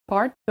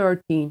Part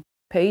 13,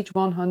 page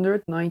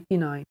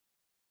 199.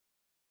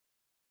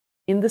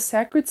 In the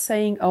sacred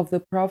saying of the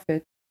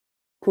Prophet,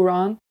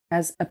 Quran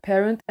has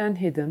apparent and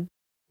hidden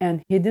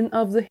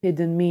of the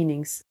hidden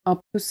meanings up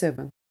to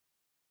 7.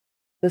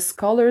 The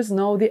scholars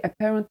know the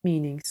apparent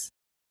meanings.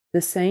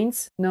 The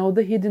saints know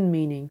the hidden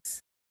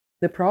meanings.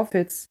 The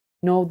prophets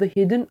know the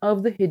hidden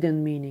of the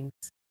hidden meanings.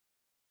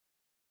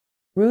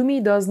 Rumi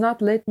does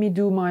not let me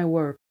do my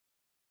work.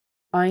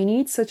 I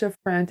need such a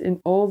friend in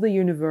all the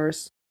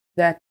universe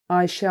that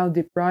I shall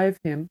deprive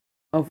him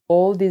of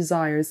all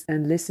desires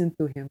and listen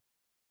to him,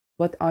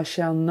 but I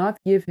shall not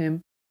give him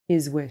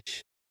his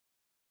wish.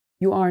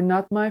 You are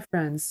not my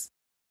friends.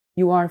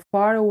 You are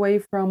far away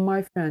from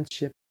my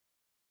friendship.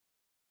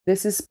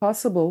 This is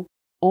possible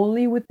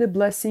only with the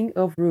blessing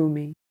of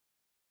Rumi.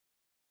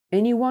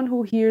 Anyone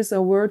who hears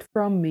a word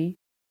from me,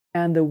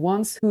 and the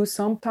ones who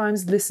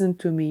sometimes listen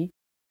to me,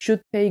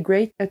 should pay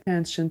great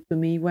attention to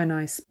me when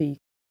I speak.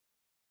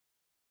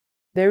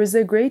 There is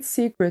a great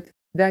secret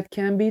that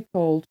can be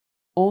told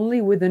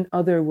only within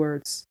other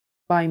words,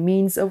 by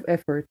means of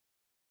effort.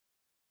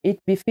 It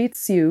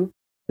befits you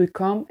to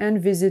come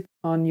and visit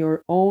on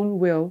your own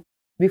will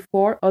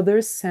before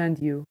others send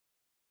you.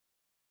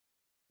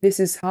 This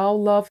is how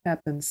love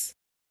happens.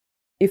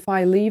 If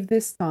I leave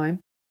this time,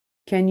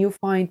 can you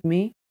find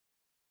me?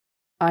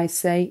 I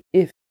say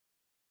if.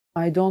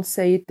 I don't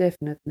say it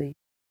definitely.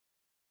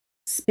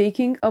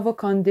 Speaking of a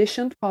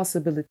conditioned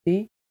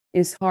possibility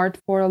is hard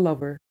for a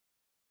lover.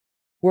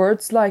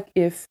 Words like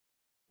if,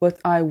 but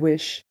I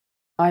wish,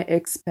 I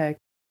expect,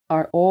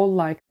 are all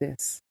like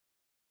this.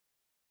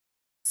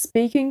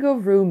 Speaking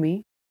of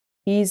Rumi,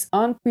 he is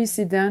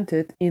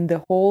unprecedented in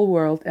the whole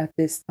world at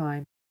this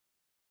time.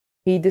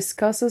 He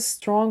discusses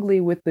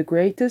strongly with the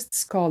greatest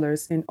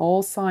scholars in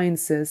all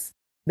sciences,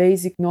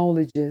 basic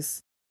knowledges,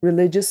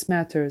 religious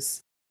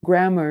matters,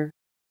 grammar,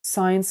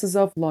 sciences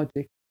of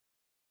logic.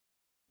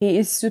 He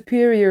is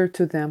superior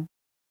to them,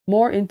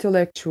 more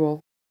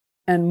intellectual,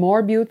 and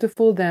more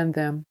beautiful than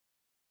them.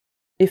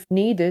 If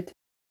needed,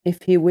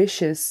 if he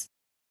wishes,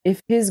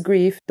 if his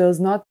grief does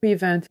not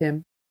prevent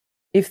him,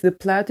 if the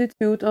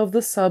platitude of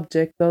the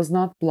subject does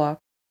not block,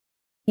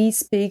 he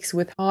speaks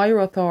with higher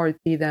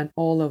authority than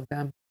all of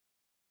them.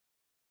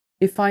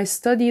 If I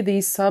study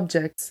these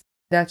subjects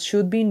that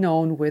should be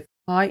known with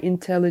high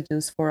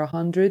intelligence for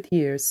 100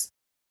 years,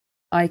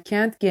 I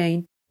can't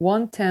gain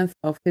 1/10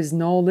 of his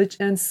knowledge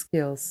and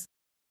skills.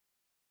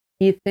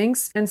 He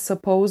thinks and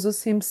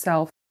supposes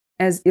himself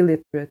as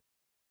illiterate.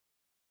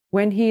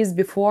 When he is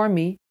before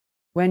me,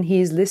 when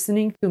he is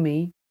listening to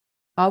me,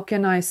 how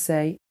can I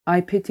say,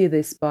 I pity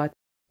this, but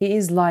he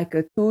is like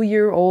a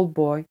 2-year-old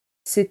boy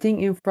sitting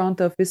in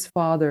front of his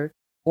father,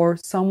 or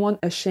someone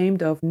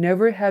ashamed of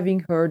never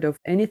having heard of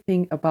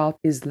anything about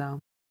Islam.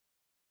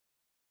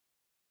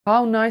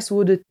 How nice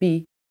would it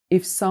be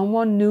if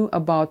someone knew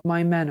about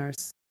my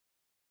manners?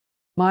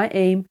 My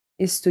aim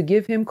is to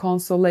give him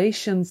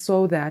consolation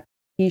so that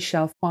he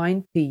shall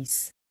find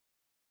peace.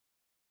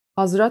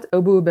 Hazrat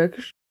Abu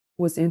Bakr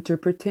was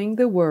interpreting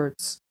the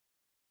words.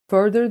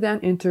 Further than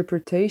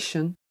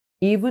interpretation,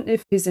 even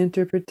if his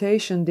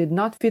interpretation did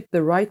not fit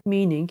the right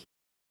meaning,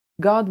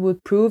 God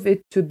would prove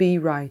it to be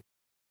right.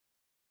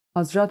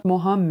 Hazrat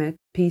Muhammad,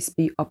 peace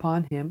be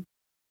upon him,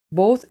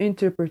 both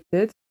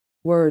interpreted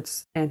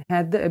words and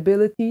had the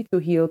ability to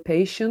heal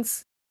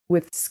patients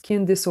with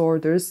skin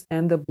disorders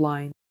and the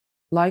blind,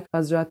 like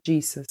Hazrat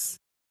Jesus.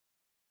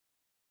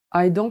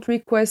 I don't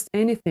request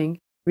anything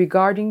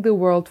regarding the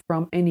world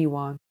from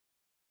anyone.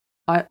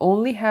 I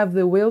only have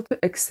the will to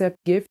accept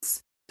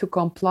gifts to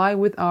comply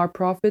with our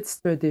Prophet's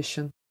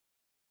tradition.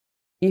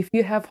 If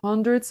you have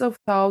hundreds of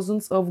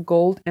thousands of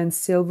gold and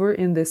silver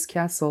in this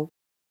castle,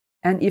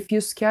 and if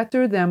you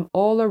scatter them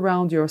all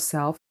around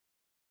yourself,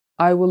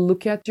 I will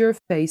look at your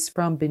face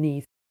from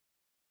beneath.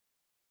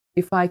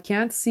 If I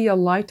can't see a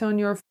light on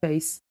your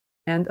face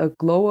and a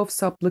glow of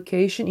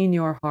supplication in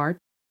your heart,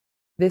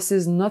 this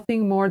is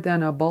nothing more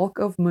than a bulk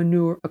of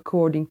manure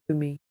according to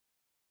me.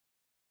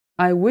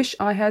 I wish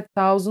I had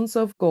thousands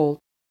of gold,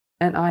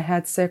 and I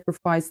had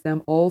sacrificed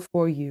them all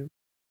for you.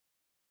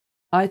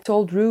 I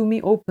told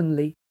Rumi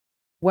openly,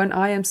 when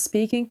I am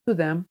speaking to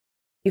them,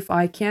 if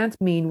I can't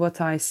mean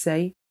what I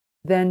say,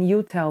 then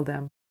you tell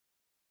them.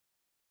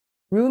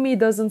 Rumi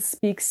doesn't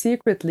speak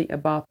secretly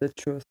about the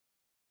truth,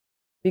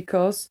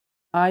 because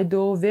I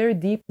dove very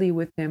deeply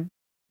with him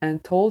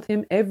and told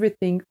him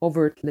everything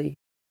overtly.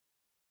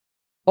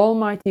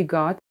 Almighty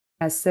God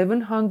has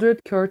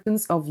 700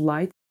 curtains of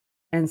light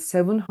and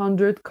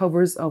 700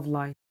 covers of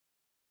light.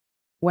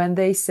 When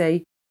they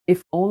say,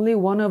 if only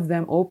one of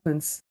them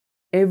opens,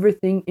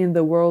 everything in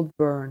the world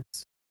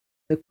burns,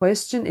 the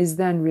question is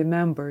then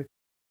remembered,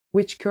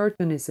 which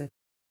curtain is it?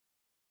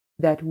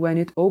 That when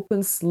it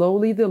opens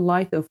slowly the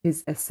light of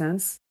his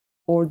essence,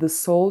 or the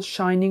soul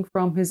shining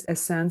from his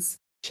essence,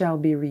 shall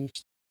be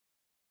reached.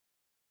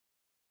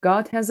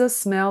 God has a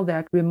smell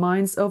that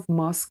reminds of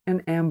musk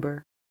and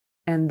amber,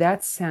 and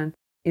that scent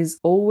is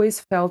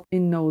always felt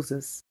in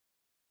noses.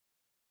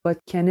 But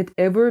can it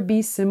ever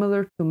be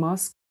similar to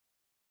musk?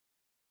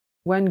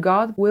 When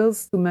God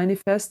wills to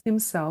manifest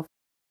himself,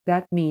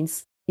 that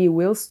means he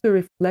wills to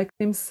reflect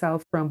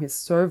himself from his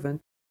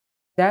servant.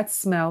 That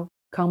smell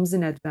comes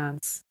in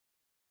advance.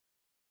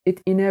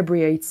 It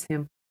inebriates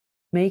him,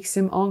 makes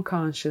him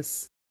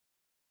unconscious.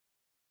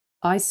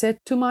 I said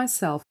to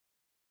myself,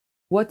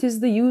 what is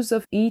the use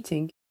of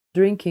eating,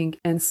 drinking,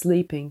 and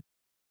sleeping?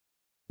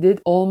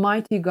 Did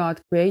Almighty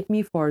God create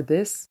me for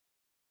this?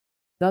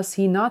 Does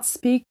he not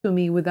speak to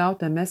me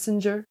without a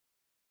messenger?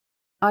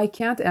 I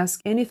can't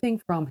ask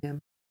anything from him,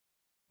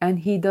 and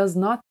he does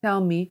not tell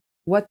me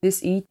what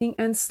this eating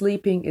and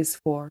sleeping is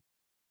for.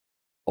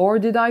 Or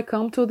did I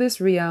come to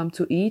this realm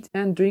to eat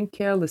and drink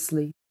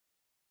carelessly?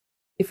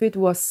 If it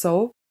was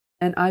so,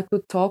 and I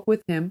could talk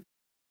with him,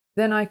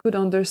 then I could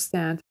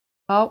understand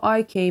how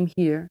I came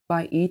here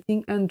by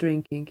eating and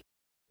drinking,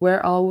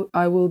 where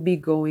I will be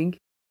going,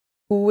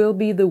 who will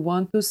be the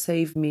one to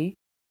save me,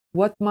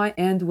 what my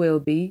end will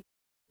be,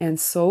 and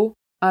so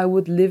I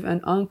would live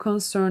an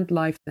unconcerned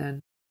life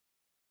then.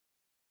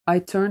 I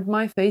turned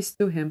my face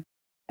to him,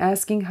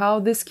 asking how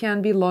this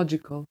can be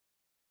logical.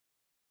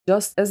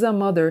 Just as a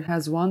mother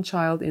has one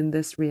child in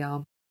this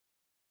realm,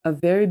 a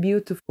very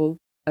beautiful,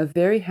 a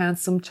very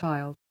handsome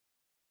child.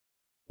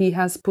 He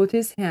has put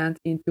his hand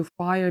into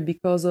fire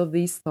because of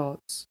these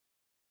thoughts.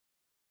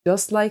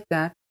 Just like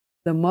that,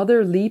 the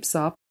mother leaps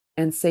up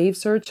and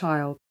saves her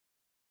child.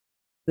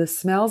 The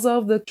smells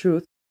of the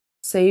truth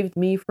saved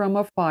me from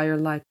a fire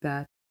like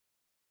that.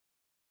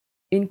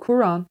 In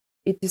Quran,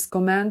 it is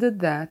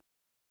commanded that,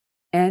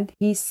 and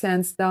he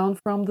sends down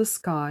from the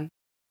sky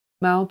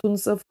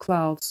mountains of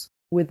clouds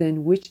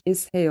within which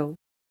is hail,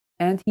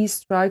 and he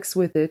strikes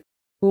with it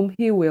whom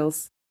he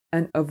wills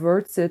and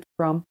averts it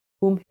from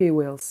whom he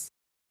wills.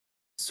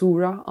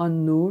 Surah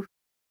An-Nur,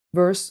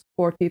 verse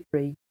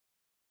 43.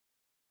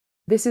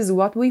 This is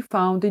what we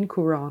found in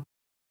Quran.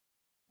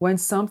 When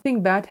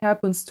something bad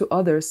happens to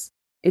others,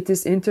 it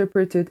is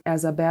interpreted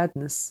as a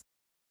badness.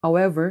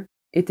 However,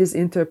 it is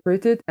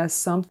interpreted as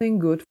something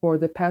good for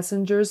the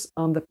passengers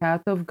on the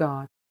path of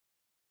God.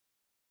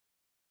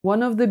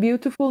 One of the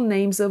beautiful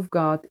names of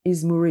God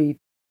is Murid,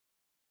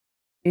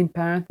 in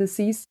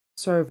parentheses,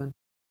 servant.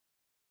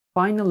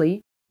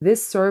 Finally,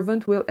 this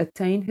servant will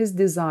attain his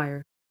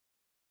desire.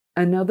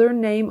 Another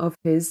name of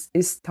his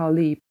is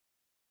Talib,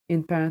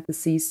 in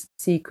parentheses,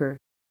 seeker.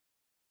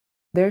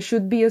 There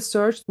should be a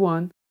searched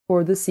one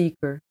for the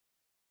seeker.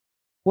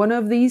 One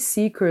of these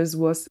seekers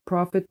was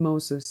Prophet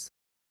Moses.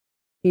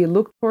 He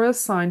looked for a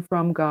sign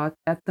from God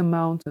at the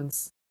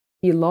mountains.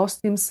 He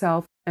lost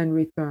himself and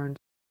returned.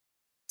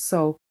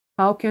 So,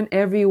 how can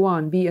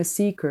everyone be a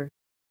seeker?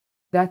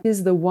 That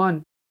is the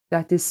one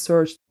that is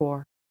searched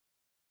for.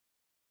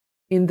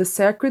 In the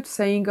sacred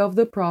saying of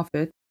the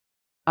Prophet,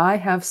 I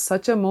have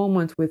such a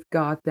moment with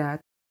God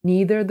that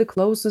neither the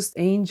closest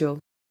angel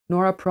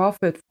nor a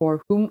prophet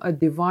for whom a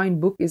divine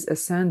book is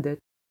ascended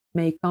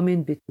may come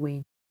in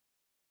between.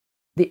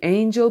 The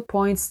angel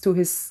points to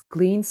his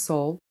clean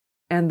soul,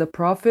 and the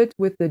prophet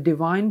with the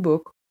divine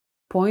book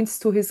points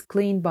to his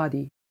clean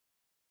body.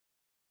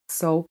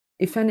 So,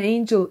 if an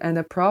angel and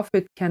a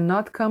prophet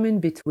cannot come in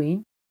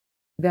between,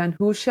 then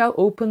who shall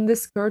open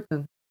this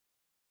curtain?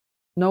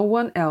 No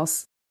one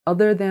else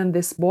other than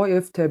this boy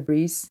of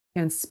Tabriz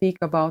can speak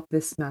about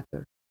this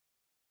matter.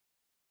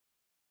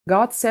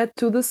 God said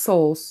to the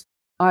souls,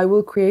 I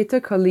will create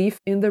a caliph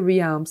in the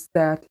realms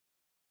that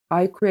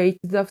I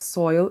created of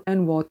soil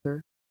and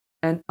water,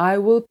 and I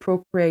will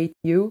procreate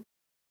you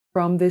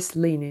from this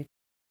lineage.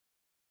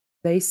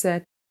 They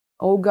said,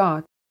 O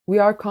God, we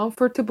are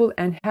comfortable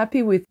and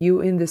happy with you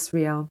in this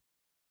realm.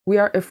 We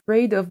are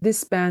afraid of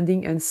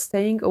disbanding and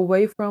staying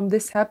away from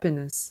this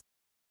happiness.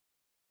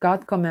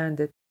 God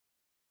commanded,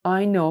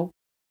 I know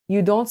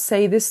you don't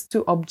say this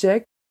to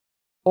object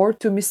or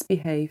to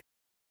misbehave.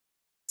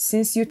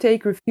 Since you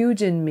take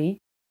refuge in me,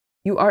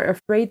 you are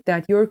afraid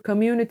that your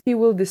community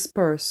will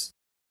disperse.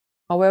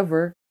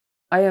 However,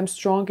 I am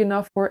strong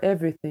enough for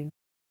everything.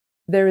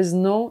 There is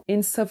no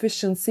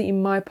insufficiency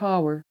in my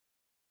power.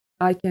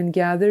 I can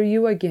gather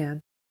you again.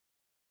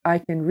 I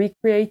can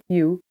recreate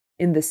you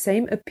in the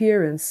same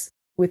appearance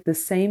with the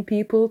same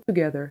people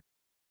together.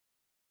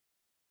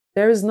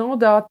 There is no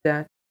doubt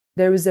that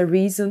there is a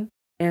reason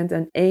and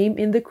an aim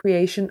in the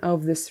creation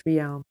of this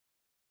realm.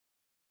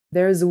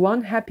 There is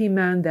one happy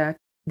man that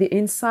the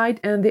inside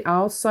and the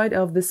outside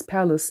of this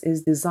palace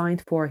is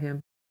designed for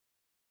him.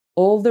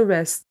 All the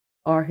rest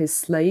are his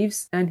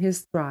slaves and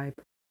his tribe.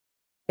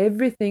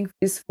 Everything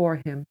is for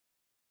him.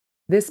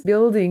 This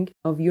building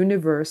of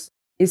universe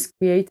is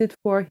created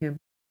for him,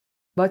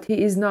 but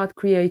he is not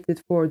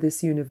created for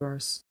this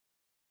universe.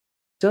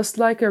 Just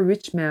like a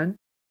rich man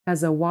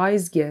has a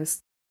wise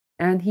guest,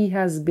 and he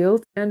has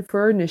built and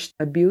furnished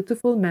a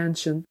beautiful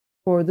mansion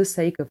for the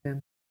sake of him.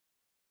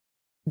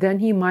 Then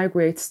he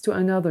migrates to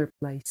another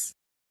place.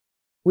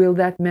 Will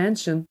that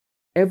mansion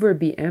ever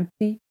be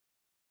empty?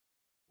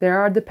 There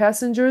are the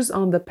passengers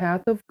on the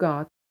path of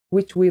God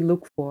which we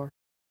look for.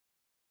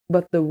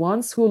 But the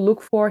ones who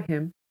look for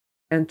him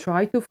and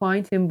try to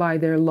find him by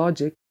their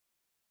logic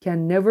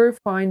can never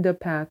find the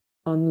path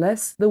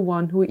unless the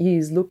one who he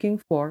is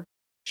looking for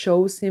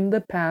shows him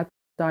the path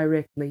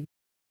directly.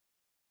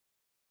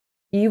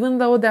 Even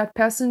though that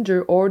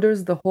passenger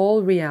orders the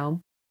whole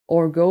realm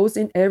or goes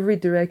in every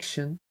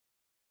direction,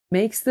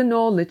 makes the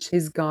knowledge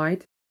his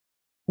guide,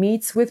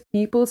 meets with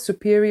people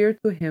superior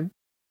to him,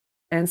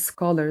 and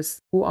scholars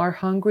who are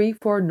hungry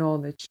for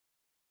knowledge,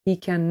 he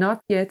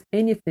cannot get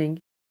anything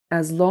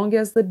as long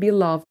as the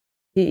beloved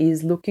he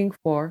is looking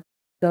for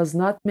does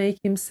not make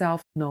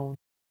himself known.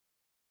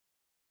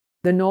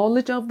 The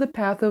knowledge of the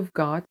path of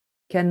God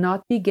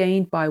cannot be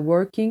gained by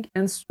working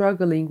and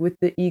struggling with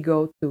the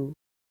ego too.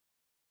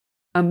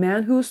 A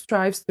man who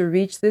strives to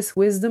reach this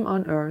wisdom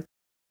on earth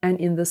and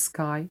in the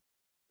sky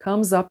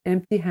comes up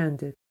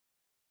empty-handed.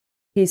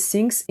 He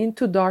sinks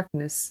into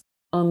darkness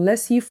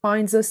unless he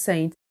finds a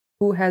saint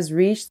who has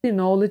reached the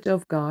knowledge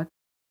of God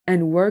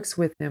and works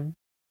with him.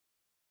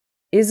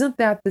 Isn't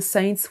that the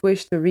saint's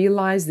wish to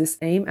realize this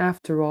aim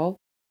after all?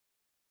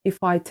 If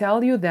I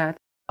tell you that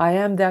I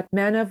am that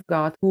man of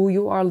God who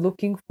you are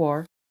looking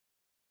for,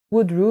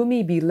 would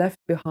Rumi be left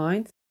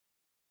behind?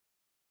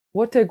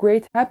 What a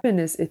great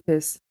happiness it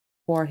is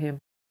for him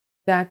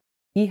that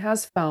he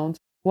has found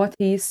what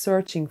he is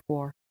searching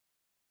for.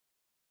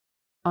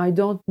 I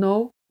don't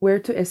know where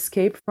to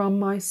escape from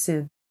my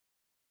sin.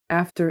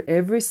 After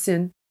every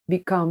sin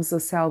becomes a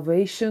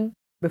salvation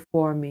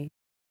before me.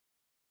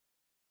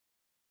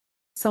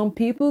 Some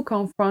people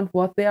confront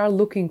what they are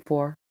looking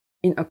for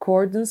in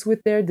accordance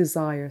with their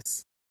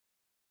desires.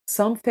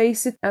 Some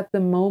face it at the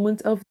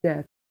moment of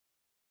death.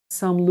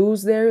 Some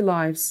lose their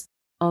lives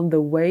on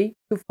the way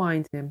to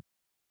find him.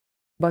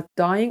 But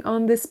dying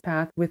on this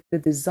path with the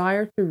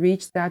desire to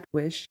reach that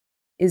wish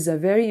is a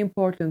very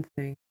important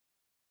thing.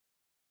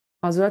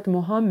 Hazrat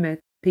Muhammad,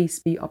 peace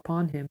be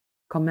upon him,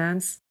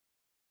 commands,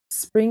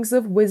 "Springs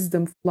of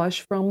wisdom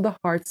flush from the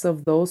hearts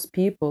of those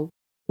people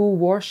who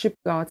worship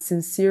God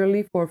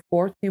sincerely for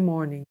 40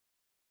 mornings.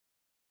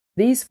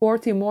 These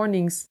 40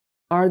 mornings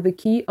are the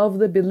key of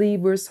the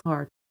believer's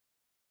heart.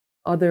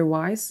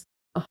 Otherwise,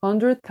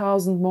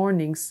 100,000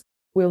 mornings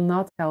will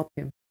not help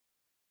him."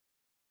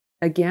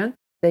 Again,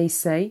 they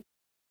say,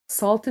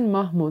 Sultan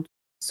Mahmud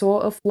saw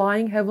a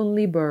flying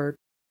heavenly bird.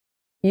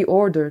 He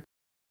ordered,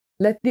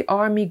 "Let the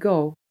army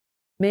go.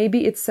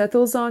 Maybe it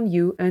settles on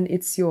you and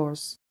it's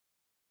yours."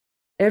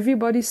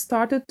 Everybody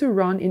started to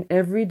run in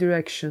every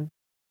direction.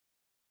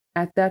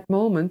 At that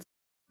moment,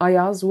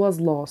 Ayaz was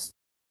lost.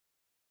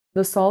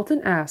 The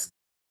Sultan asked,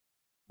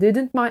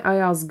 "Didn't my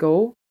Ayaz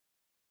go?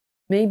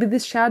 Maybe the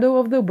shadow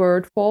of the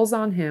bird falls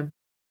on him."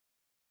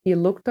 He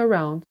looked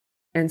around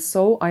and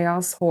saw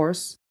Ayaz's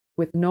horse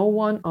with no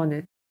one on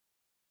it.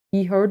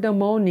 He heard a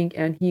moaning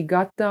and he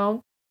got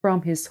down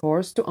from his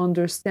horse to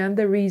understand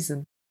the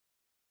reason.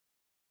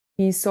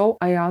 He saw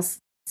Ayaz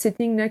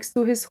sitting next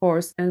to his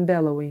horse and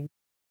bellowing.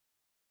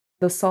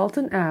 The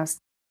Sultan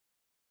asked,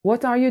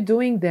 "What are you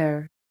doing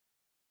there?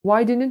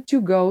 Why didn't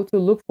you go to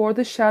look for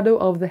the shadow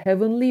of the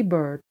heavenly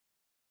bird?"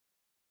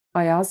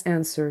 Ayaz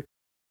answered,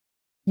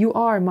 "You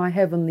are my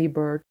heavenly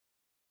bird.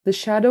 The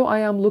shadow I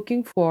am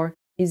looking for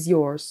is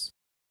yours.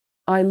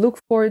 I look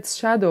for its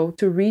shadow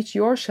to reach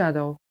your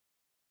shadow.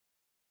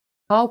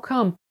 How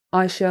come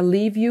I shall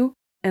leave you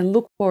and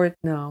look for it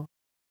now?"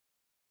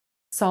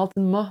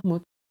 Sultan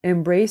Mahmud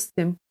embraced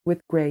him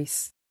with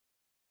grace.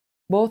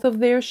 Both of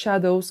their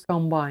shadows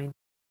combined,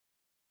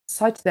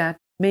 such that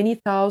many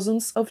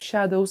thousands of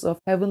shadows of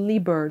heavenly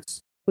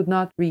birds could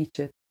not reach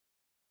it.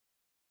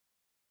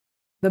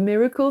 The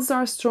miracles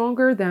are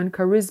stronger than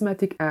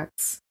charismatic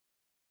acts,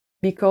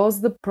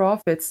 because the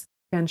prophets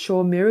can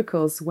show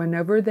miracles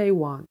whenever they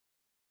want.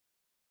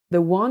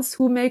 The ones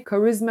who make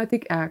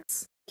charismatic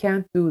acts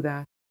can't do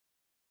that.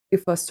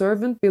 If a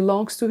servant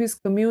belongs to his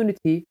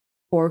community,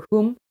 for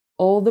whom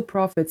all the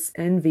prophets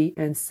envy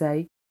and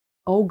say,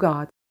 "O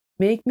God,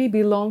 make me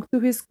belong to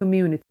his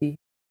community,"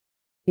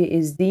 he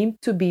is deemed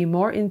to be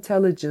more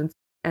intelligent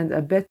and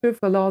a better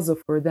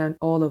philosopher than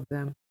all of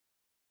them.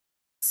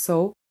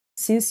 So,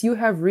 since you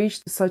have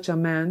reached such a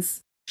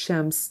man's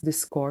Shams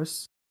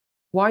discourse,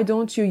 why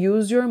don't you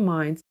use your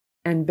mind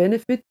and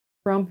benefit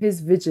from his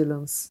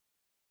vigilance?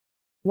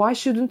 Why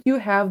shouldn't you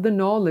have the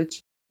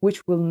knowledge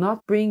which will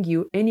not bring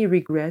you any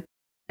regret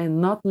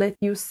and not let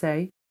you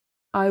say,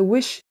 "I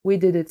wish we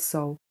did it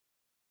so"?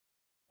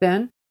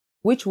 Then,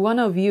 which one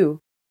of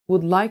you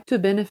would like to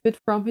benefit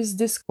from his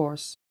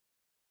discourse?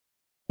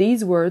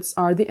 These words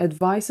are the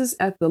advices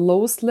at the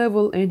lowest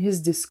level in his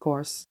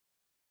discourse.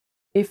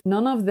 If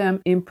none of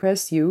them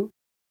impress you,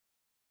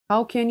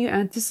 how can you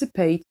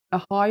anticipate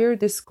a higher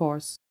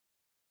discourse?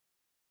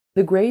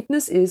 The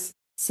greatness is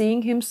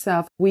seeing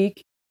himself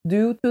weak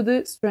due to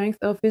the strength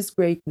of his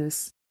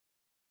greatness.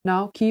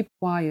 Now keep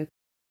quiet.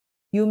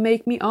 You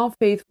make me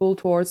unfaithful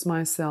towards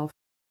myself.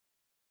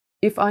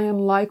 If I am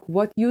like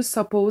what you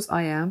suppose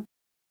I am,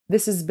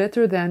 this is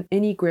better than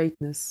any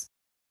greatness.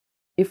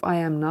 If I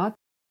am not,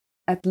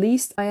 at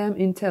least I am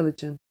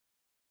intelligent.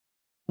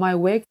 My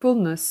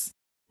wakefulness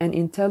and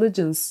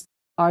intelligence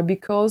are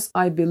because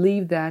I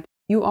believe that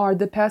you are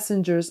the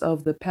passengers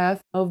of the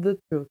path of the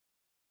truth.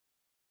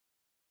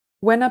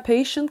 When a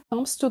patient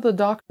comes to the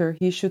doctor,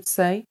 he should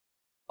say,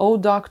 "Oh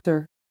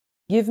doctor,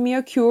 give me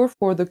a cure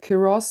for the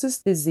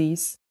cirrhosis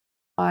disease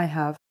I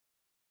have."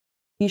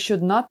 He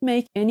should not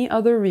make any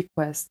other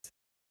request.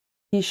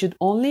 He should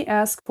only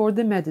ask for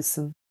the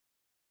medicine.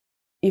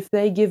 If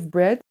they give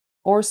bread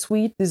or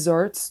sweet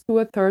desserts to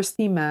a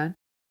thirsty man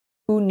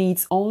who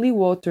needs only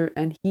water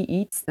and he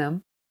eats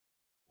them,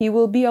 he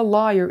will be a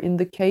liar in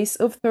the case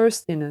of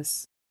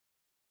thirstiness.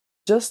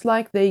 Just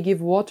like they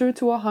give water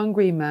to a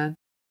hungry man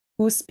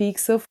who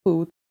speaks of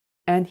food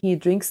and he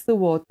drinks the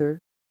water,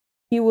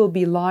 he will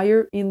be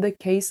liar in the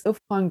case of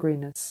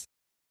hungriness.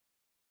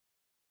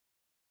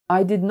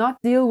 I did not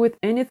deal with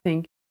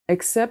anything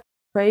except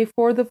pray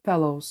for the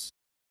fellows.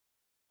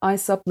 I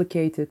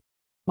supplicated,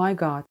 "My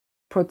God,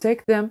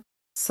 protect them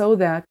so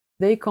that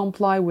they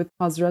comply with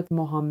Hazrat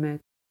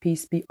Muhammad,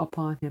 peace be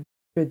upon him,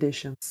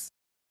 traditions."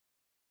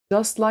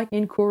 Just like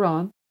in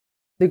Quran,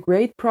 the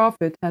great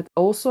prophet had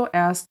also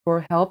asked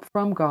for help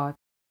from God.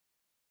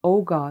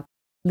 "O God,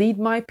 lead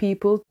my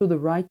people to the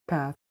right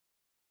path,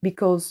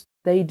 because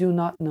they do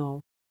not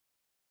know."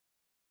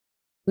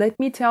 Let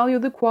me tell you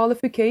the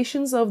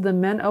qualifications of the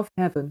men of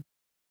heaven.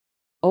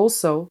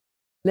 Also,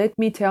 let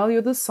me tell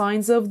you the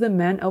signs of the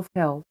men of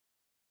hell.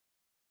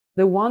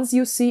 The ones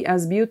you see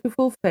as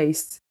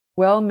beautiful-faced,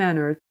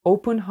 well-mannered,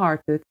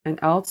 open-hearted, and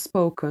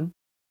outspoken,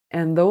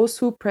 and those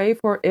who pray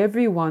for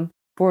everyone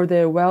for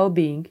their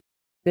well-being,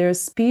 their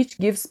speech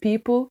gives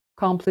people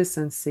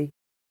complacency.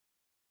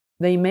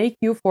 They make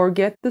you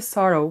forget the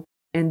sorrow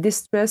and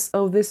distress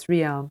of this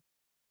realm.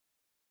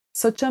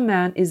 Such a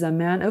man is a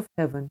man of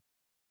heaven.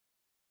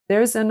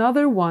 There is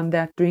another one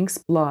that drinks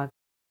blood.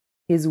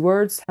 His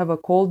words have a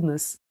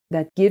coldness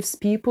that gives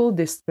people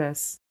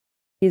distress.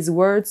 His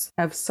words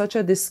have such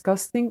a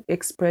disgusting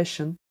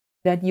expression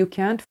that you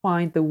can't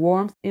find the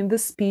warmth in the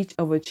speech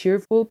of a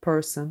cheerful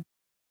person.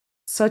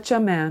 Such a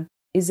man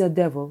is a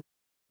devil.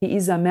 He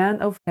is a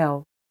man of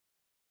hell.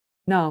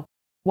 Now,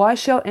 why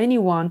shall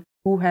anyone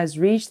who has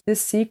reached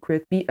this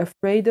secret be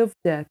afraid of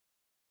death?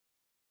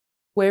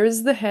 Where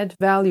is the head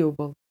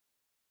valuable?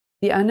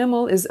 The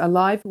animal is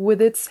alive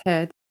with its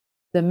head.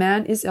 The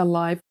man is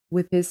alive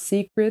with his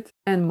secret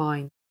and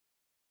mind.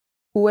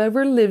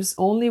 Whoever lives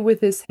only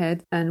with his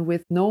head and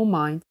with no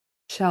mind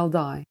shall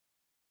die.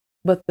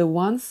 But the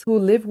ones who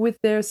live with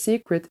their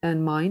secret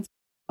and mind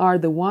are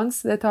the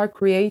ones that are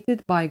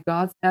created by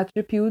God's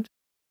attribute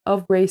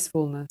of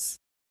gracefulness.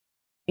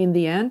 In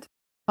the end,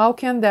 how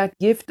can that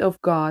gift of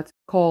God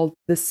called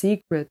the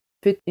secret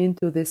fit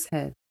into this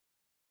head?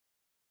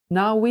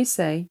 Now we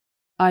say,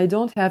 "I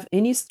don't have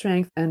any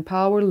strength and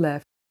power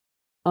left,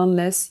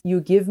 unless you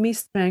give me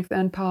strength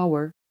and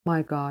power,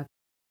 my God."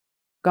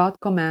 God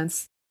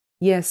commands,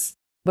 "Yes,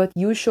 but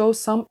you show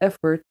some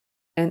effort,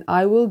 and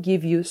I will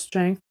give you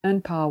strength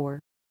and power."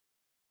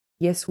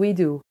 Yes, we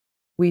do.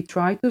 We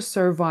try to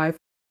survive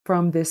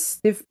from this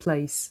stiff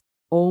place,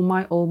 O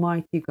my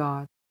Almighty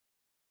God.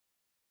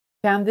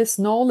 Can this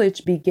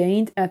knowledge be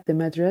gained at the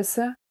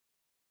madrasa?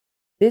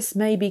 This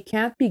maybe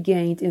can't be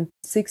gained in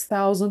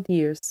 6,000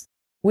 years,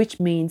 which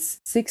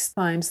means 6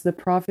 times the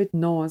Prophet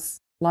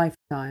Noah's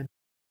lifetime.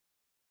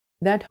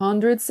 That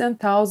hundreds and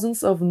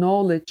thousands of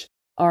knowledge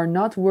are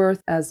not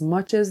worth as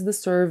much as the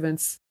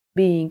servants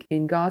being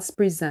in God's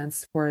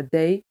presence for a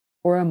day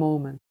or a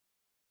moment.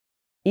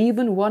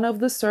 Even one of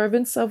the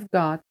servants of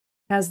God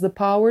has the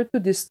power to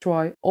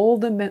destroy all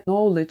the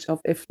knowledge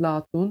of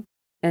Eflatun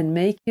and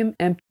make him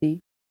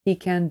empty. He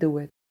can do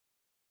it.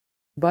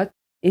 But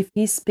if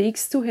he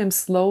speaks to him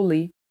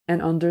slowly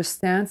and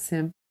understands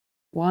him,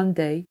 one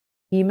day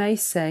he may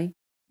say,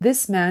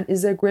 "This man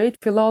is a great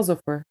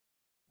philosopher,"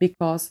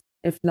 because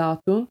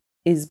Eflatun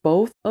is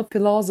both a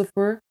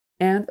philosopher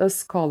and a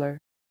scholar.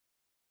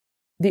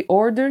 The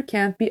order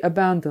can't be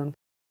abandoned.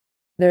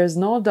 There is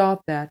no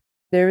doubt that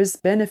there is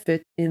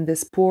benefit in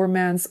this poor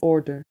man's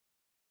order.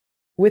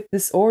 With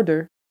this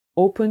order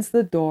opens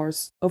the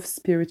doors of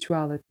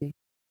spirituality.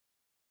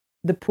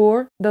 The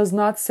poor does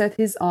not set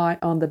his eye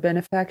on the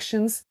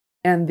benefactions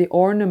and the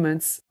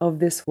ornaments of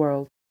this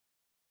world.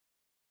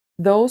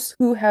 Those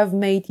who have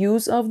made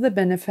use of the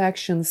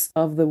benefactions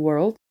of the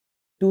world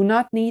do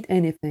not need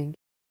anything.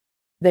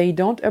 They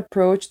don't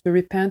approach the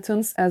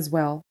repentance as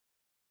well.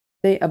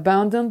 They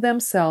abandon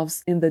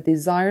themselves in the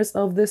desires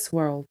of this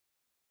world.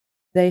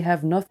 They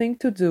have nothing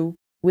to do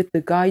with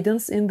the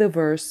guidance in the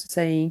verse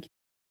saying,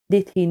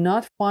 "Did he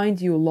not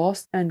find you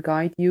lost and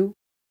guide you?"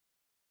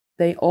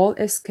 They all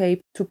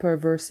escape to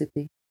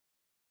perversity.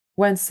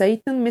 When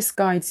Satan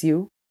misguides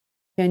you,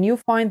 can you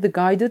find the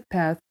guided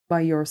path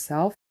by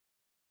yourself?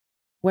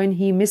 When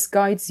he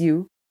misguides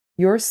you,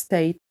 your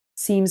state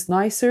seems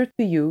nicer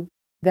to you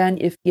than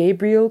if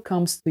Gabriel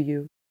comes to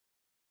you.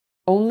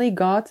 Only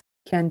God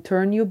can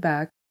turn you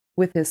back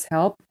with his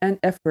help and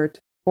effort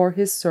for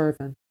his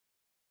servant.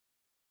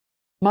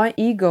 My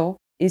ego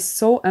is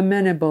so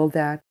amenable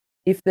that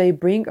if they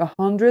bring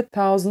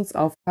 100,000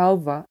 of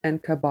halwa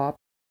and kebab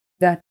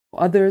that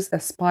others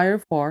aspire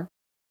for,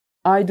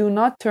 I do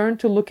not turn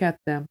to look at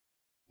them,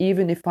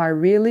 even if I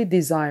really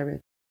desire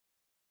it.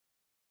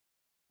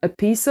 A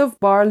piece of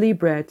barley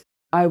bread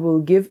I will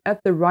give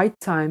at the right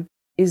time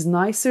is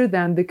nicer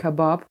than the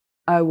kebab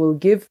I will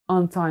give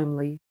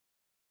untimely.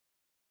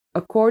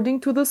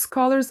 According to the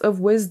scholars of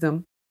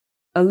wisdom,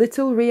 a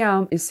little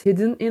realm is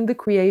hidden in the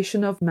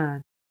creation of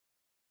man,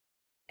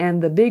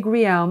 and the big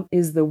realm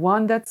is the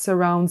one that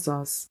surrounds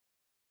us.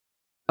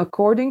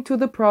 According to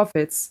the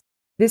prophets,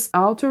 this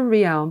outer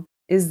realm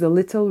is the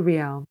little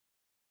realm.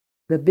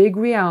 The big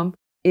realm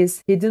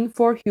is hidden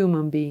for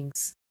human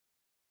beings.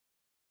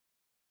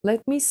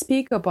 Let me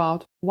speak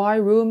about why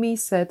Rumi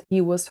said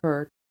he was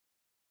hurt.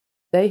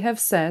 They have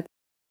said,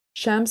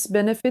 Shams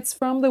benefits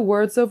from the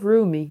words of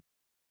Rumi.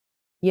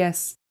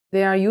 Yes,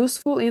 they are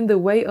useful in the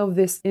way of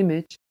this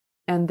image,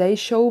 and they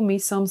show me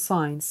some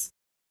signs.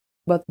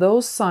 But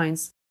those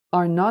signs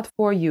are not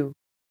for you.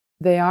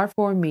 They are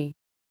for me.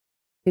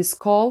 His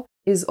call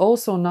is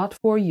also not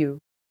for you.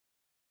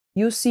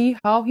 You see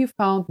how he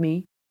found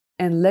me,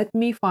 and let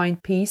me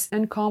find peace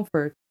and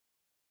comfort.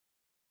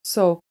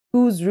 So,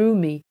 whose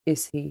Rumi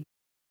is he?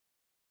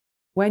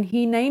 When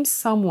he names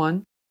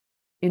someone,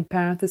 in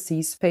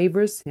parentheses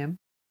favors him,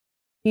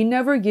 he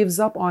never gives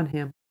up on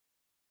him.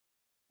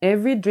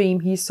 Every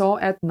dream he saw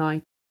at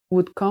night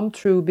would come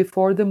true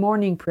before the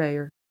morning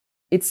prayer.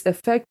 Its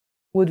effect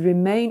would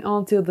remain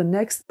until the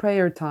next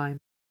prayer time.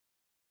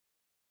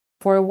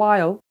 For a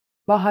while,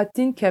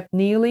 Bahattin kept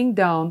kneeling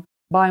down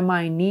by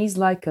my knees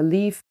like a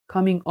leaf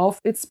coming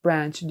off its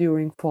branch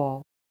during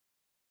fall.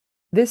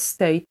 This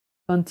state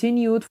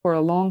continued for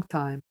a long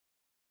time.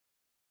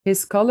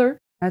 His color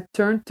had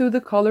turned to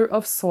the color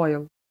of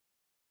soil.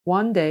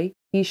 One day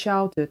he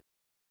shouted,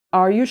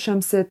 "Are you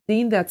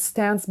Shamseddin that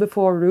stands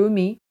before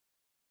Rumi?"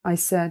 I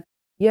said,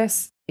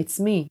 "Yes, it's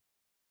me."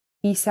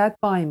 He sat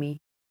by me.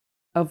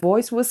 A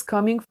voice was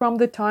coming from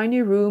the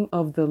tiny room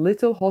of the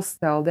little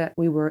hostel that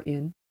we were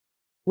in.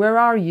 "Where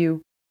are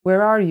you?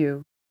 Where are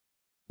you?"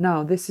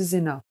 Now this is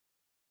enough.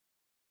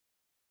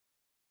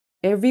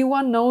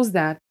 Everyone knows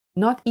that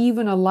not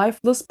even a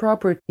lifeless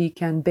property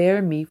can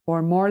bear me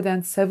for more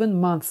than 7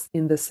 months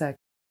in the sect.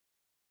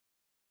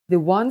 The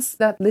ones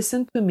that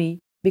listen to me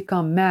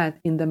become mad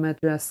in the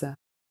madrasa.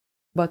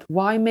 But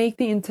why make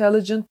the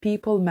intelligent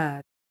people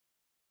mad?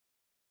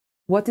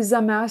 What is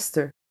a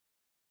master?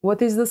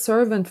 What is the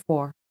servant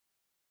for?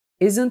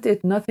 Isn't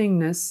it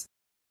nothingness?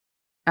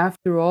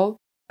 After all,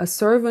 a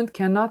servant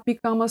cannot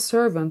become a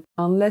servant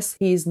unless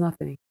he is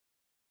nothing.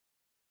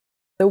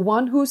 The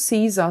one who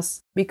sees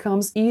us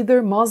becomes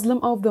either Muslim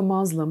of the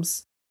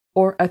Muslims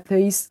or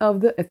atheist of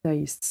the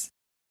atheists.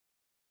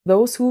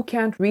 Those who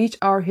can't reach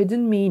our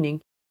hidden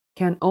meaning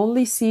can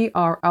only see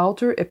our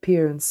outer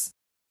appearance,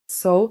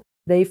 so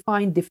they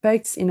find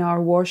defects in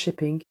our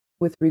worshipping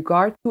with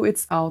regard to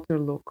its outer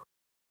look.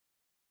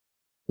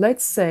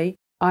 Let's say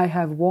I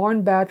have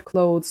worn bad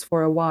clothes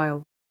for a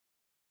while.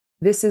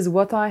 This is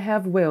what I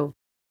have willed.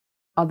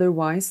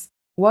 Otherwise,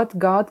 what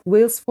God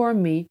wills for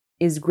me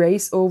is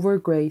grace over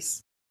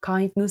grace,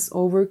 kindness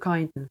over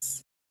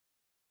kindness.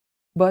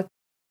 But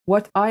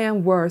what I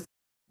am worth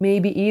may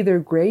be either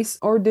grace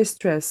or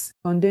distress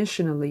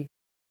conditionally.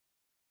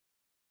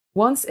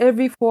 Once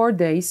every 4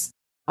 days,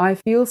 I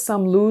feel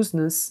some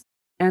looseness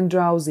and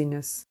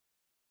drowsiness.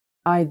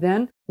 I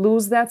then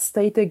lose that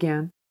state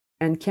again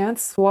and can't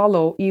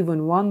swallow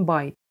even one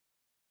bite.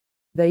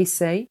 They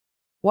say,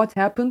 "What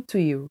happened to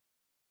you?"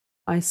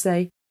 I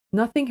say,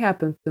 "Nothing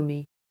happened to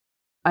me.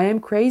 I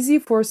am crazy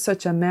for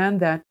such a man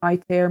that I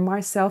tear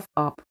myself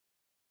up.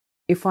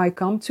 If I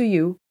come to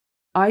you,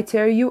 I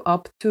tear you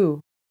up too."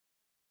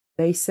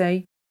 They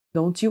say,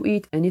 "Don't you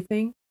eat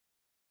anything?"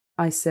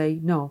 I say,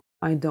 "No,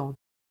 I don't.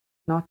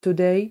 Not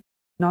today,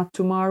 not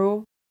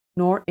tomorrow,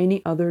 nor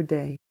any other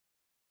day."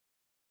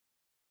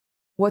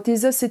 What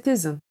is a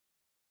citizen?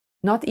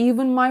 Not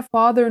even my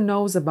father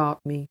knows about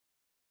me.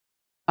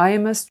 I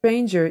am a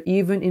stranger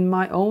even in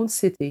my own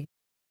city.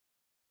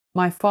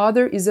 My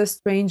father is a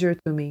stranger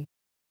to me.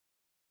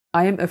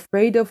 I am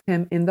afraid of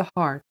him in the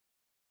heart.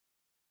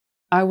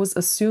 I was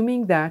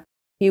assuming that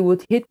he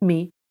would hit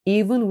me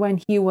even when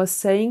he was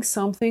saying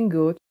something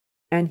good,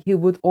 and he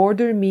would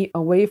order me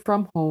away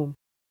from home.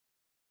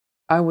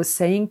 I was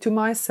saying to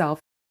myself,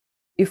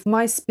 if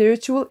my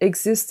spiritual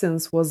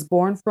existence was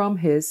born from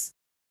his,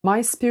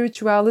 my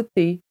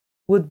spirituality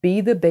would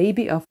be the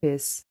baby of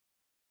his.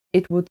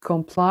 It would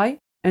comply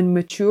and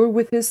mature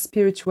with his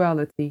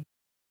spirituality.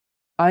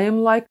 I am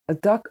like a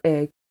duck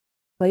egg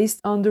placed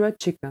under a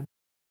chicken.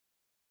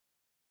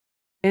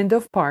 End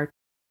of part.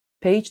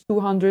 Page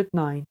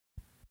 209.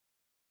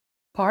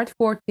 Part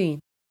 14.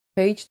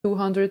 Page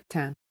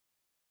 210.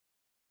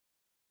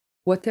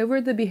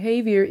 Whatever the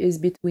behavior is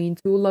between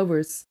two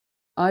lovers,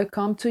 I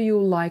come to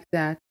you like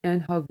that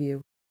and hug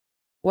you.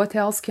 What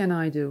else can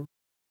I do?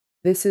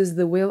 This is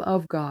the will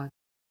of God.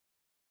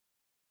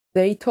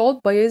 They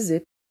told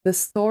Bayezid the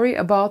story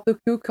about the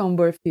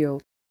cucumber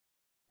field.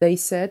 They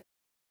said,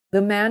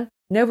 the man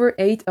never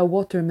ate a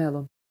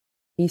watermelon.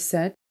 He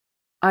said,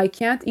 I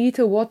can't eat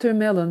a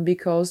watermelon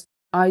because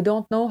I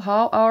don't know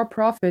how our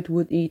prophet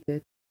would eat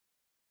it.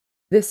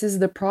 This is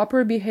the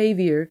proper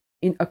behavior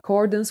in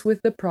accordance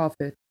with the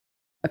prophet,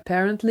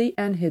 apparently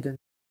and hidden.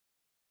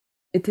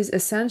 It is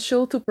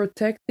essential to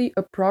protect the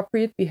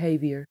appropriate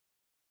behavior.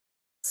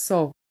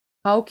 So,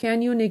 how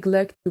can you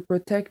neglect to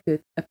protect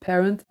it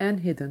apparent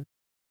and hidden?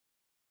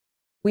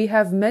 We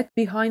have met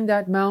behind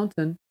that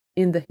mountain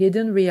in the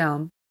hidden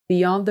realm,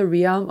 beyond the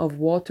realm of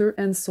water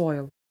and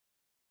soil.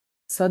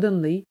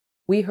 Suddenly,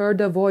 we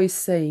heard a voice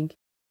saying,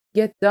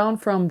 "Get down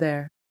from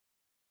there."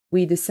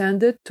 We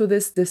descended to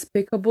this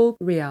despicable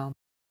realm.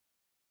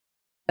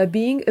 A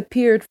being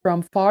appeared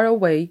from far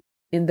away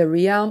in the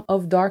realm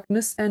of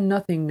darkness and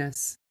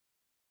nothingness.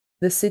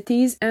 The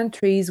cities and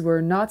trees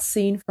were not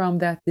seen from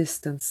that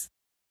distance.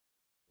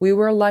 We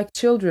were like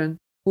children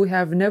who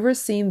have never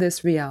seen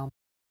this realm.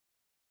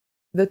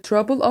 The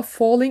trouble of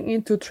falling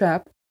into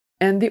trap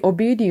and the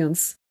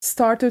obedience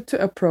started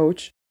to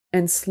approach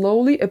and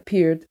slowly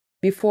appeared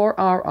before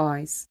our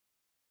eyes.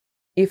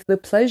 If the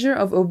pleasure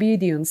of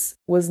obedience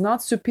was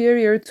not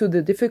superior to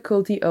the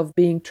difficulty of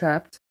being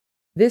trapped,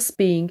 this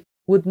being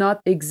would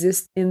not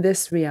exist in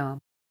this realm.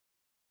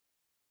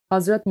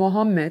 Hazrat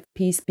Muhammad,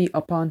 peace be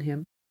upon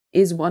him,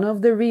 is one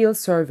of the real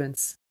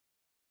servants.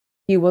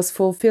 He was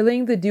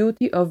fulfilling the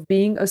duty of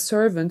being a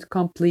servant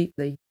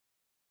completely.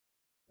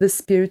 The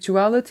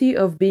spirituality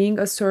of being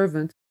a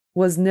servant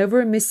was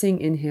never missing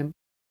in him,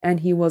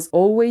 and he was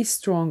always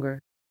stronger.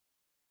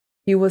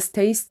 He was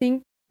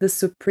tasting the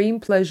supreme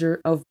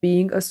pleasure of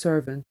being a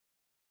servant.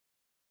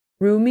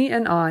 Rumi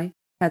and I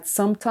had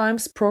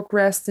sometimes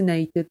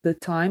procrastinated the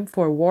time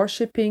for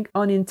worshipping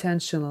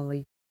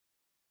unintentionally.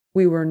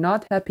 We were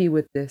not happy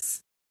with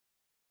this.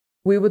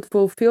 We would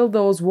fulfill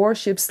those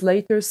worships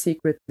later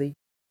secretly.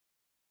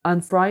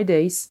 On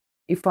Fridays,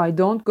 if I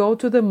don't go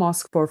to the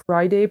mosque for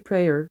Friday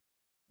prayer,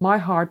 my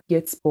heart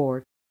gets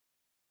bored.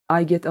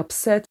 I get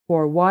upset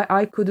for why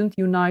I couldn't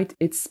unite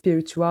its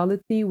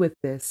spirituality with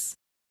this.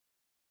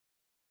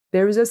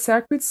 There is a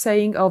sacred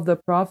saying of the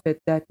Prophet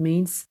that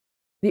means,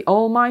 "The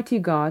Almighty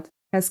God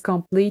has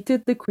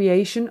completed the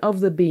creation of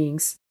the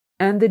beings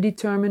and the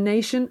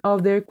determination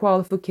of their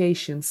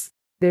qualifications,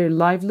 their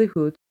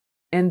livelihood,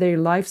 and their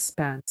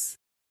lifespans."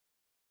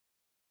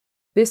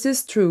 This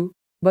is true,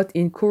 but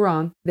in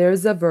Quran there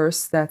is a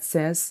verse that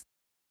says,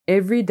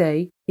 "Every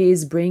day He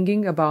is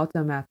bringing about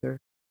a matter."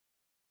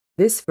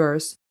 This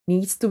verse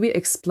needs to be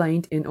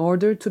explained in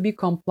order to be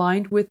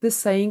compliant with the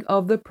saying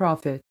of the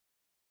Prophet.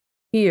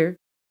 Here,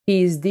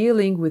 He is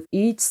dealing with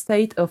each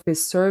state of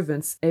His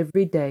servants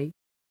every day,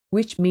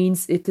 which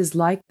means it is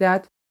like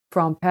that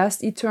from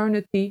past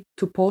eternity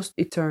to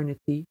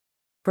post-eternity,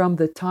 from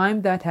the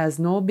time that has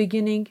no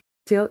beginning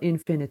till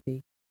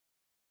infinity.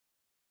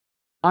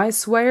 I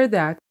swear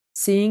that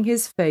seeing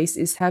His face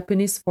is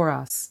happiness for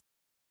us.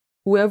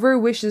 Whoever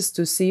wishes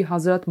to see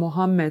Hazrat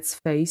Muhammad's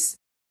face,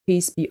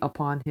 peace be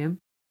upon him,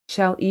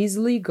 shall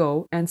easily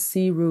go and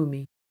see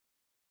Rumi.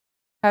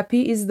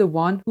 Happy is the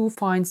one who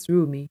finds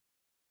Rumi.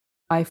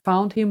 I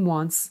found him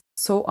once,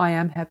 so I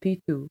am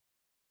happy too.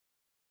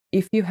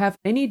 If you have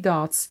any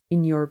doubts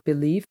in your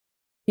belief,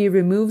 he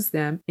removes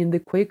them in the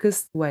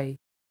quickest way.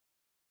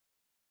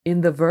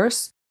 In the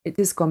verse, it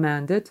is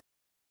commanded,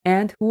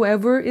 "And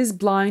whoever is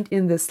blind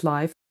in this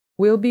life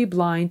will be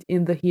blind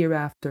in the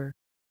hereafter."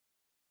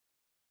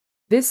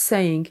 This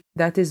saying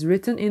that is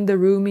written in the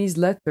Rumi's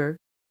letter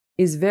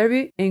is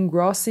very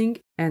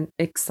engrossing and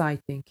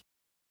exciting.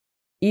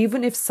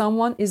 Even if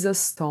someone is a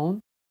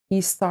stone,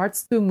 he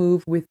starts to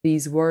move with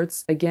these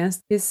words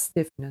against his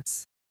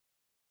stiffness.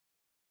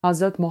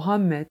 Hazrat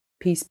Muhammad,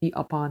 peace be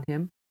upon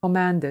him,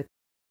 commanded,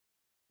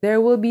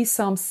 "There will be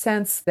some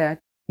sense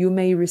that you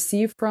may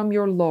receive from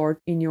your Lord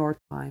in your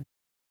time,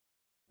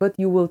 but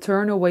you will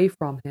turn away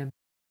from him."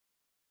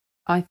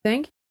 I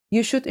think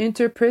you should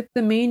interpret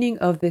the meaning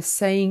of this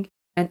saying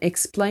and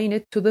explain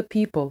it to the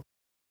people.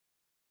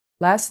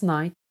 Last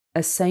night,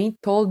 a saint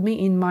told me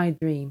in my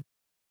dream,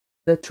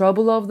 "The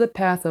trouble of the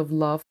path of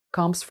love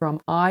comes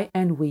from I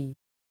and we."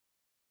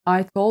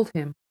 I told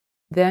him,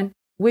 "Then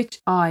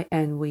which I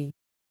and we?"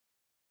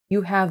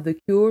 You have the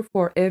cure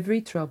for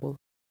every trouble.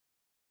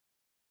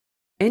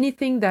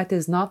 Anything that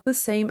is not the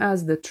same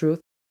as the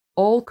truth,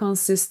 all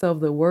consist of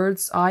the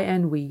words I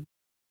and we.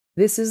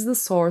 This is the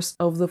source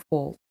of the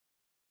fault.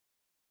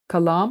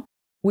 Kalam,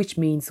 which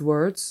means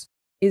words,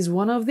 is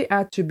one of the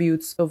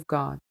attributes of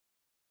God.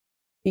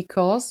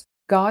 Because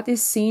God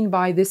is seen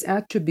by this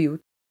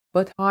attribute,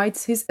 but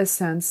hides His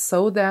essence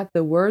so that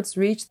the words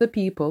reach the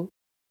people,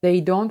 they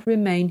don't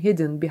remain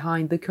hidden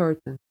behind the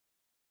curtain.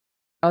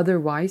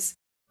 Otherwise,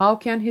 how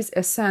can His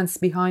essence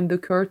behind the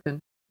curtain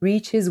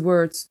reach His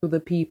words to the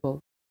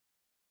people?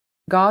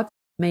 God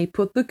may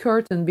put the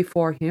curtain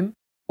before Him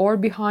or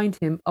behind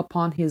Him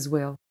upon His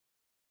will.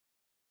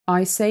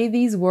 I say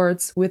these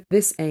words with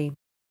this aim.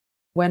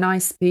 When I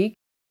speak,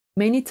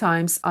 many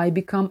times I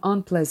become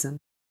unpleasant.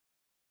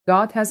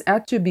 God has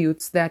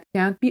attributes that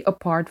can't be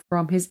apart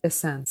from His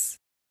essence.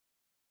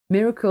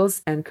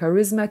 Miracles and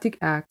charismatic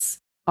acts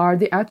are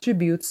the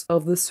attributes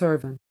of the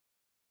servant.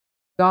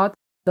 God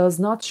does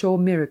not show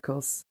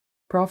miracles,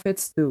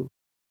 prophets do.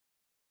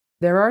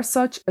 There are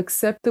such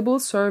acceptable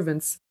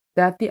servants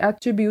that the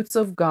attributes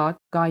of God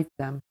guide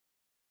them.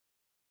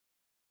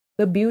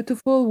 The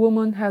beautiful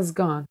woman has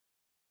gone,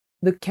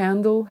 the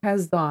candle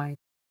has died.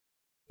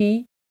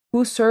 He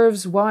who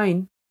serves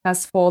wine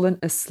has fallen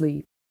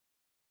asleep.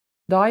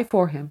 Die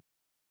for him,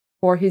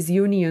 for his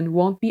union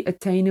won't be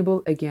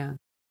attainable again.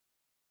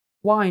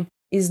 Wine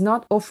is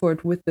not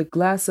offered with the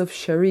glass of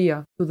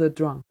Sharia to the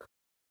drunk.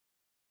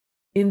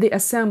 In the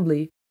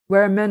assembly,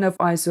 where men of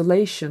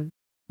isolation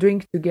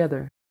drink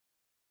together,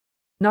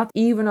 not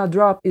even a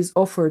drop is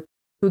offered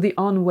to the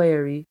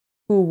unwary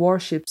who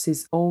worships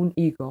his own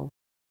ego.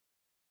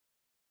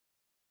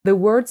 The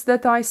words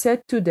that I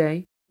said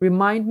today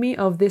remind me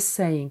of this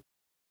saying.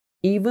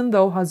 Even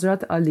though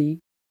Hazrat Ali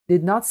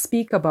did not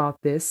speak about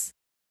this,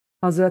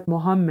 Hazrat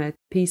Muhammad,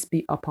 peace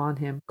be upon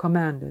him,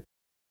 commanded,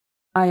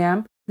 I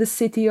am the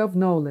city of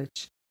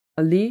knowledge.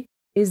 Ali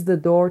is the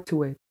door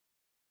to it.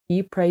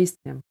 He praised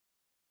him.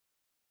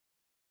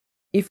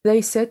 If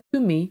they said to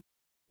me,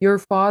 your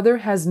father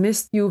has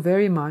missed you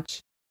very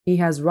much, he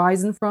has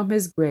risen from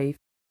his grave,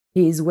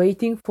 he is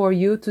waiting for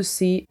you to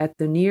see at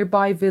the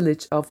nearby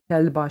village of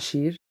Tel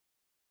Bashir,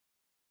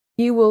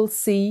 he will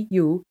see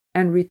you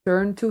and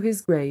return to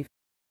his grave.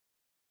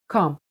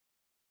 Come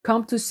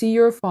to see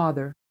your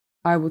father.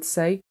 I would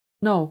say,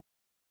 no,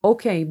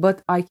 okay,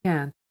 but I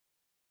can't.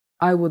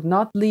 I would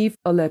not leave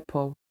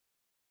Aleppo.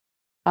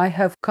 I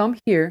have come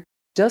here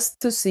just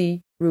to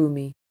see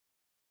Rumi.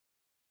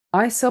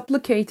 I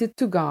supplicated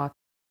to God,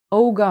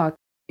 O God,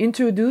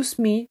 introduce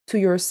me to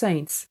your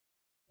saints.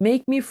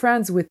 Make me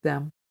friends with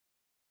them.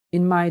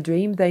 In my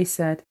dream they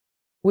said,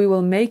 we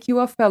will make you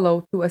a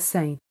fellow to a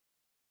saint.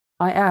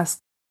 I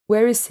asked,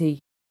 where is he?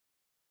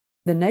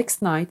 The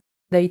next night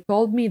they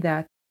told me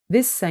that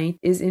this saint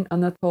is in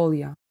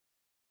Anatolia.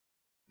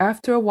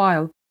 After a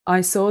while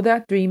I saw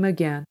that dream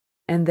again,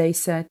 and they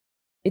said,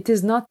 it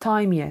is not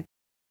time yet.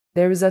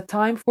 There is a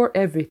time for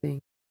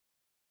everything.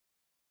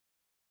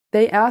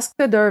 They asked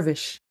the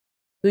dervish,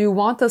 do you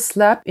want a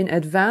slap in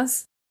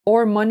advance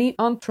or money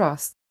on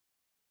trust?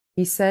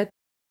 He said,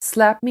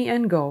 slap me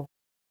and go.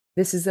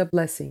 This is a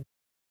blessing.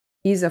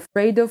 He is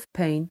afraid of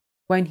pain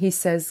when he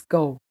says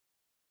go.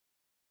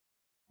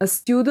 A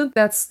student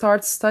that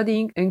starts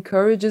studying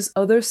encourages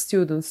other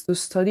students to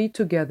study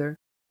together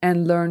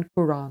and learn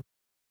Quran.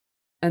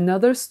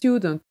 Another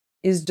student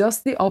is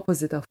just the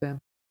opposite of him.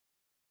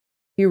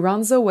 He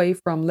runs away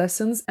from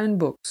lessons and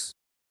books,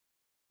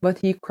 but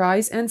he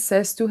cries and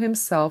says to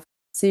himself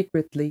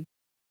secretly,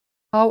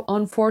 how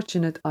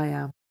unfortunate I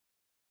am.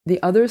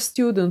 The other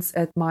students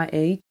at my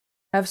age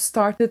have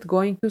started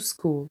going to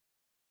school.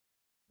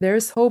 There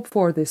is hope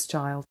for this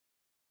child,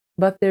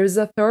 but there is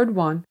a third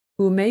one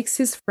who makes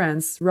his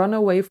friends run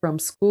away from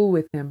school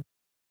with him.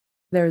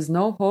 There is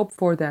no hope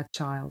for that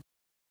child.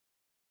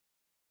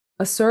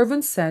 A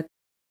servant said,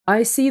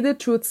 I see the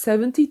truth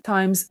 70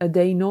 times a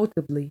day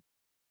notably.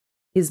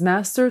 His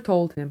master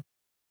told him,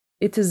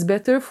 it is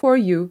better for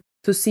you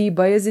to see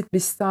Bayezid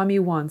Bistami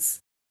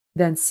once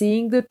than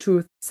seeing the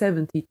truth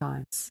 70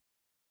 times.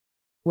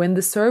 When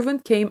the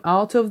servant came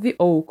out of the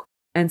oak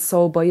and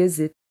saw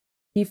Bayezid,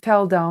 he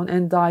fell down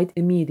and died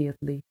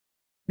immediately,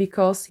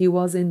 because he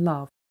was in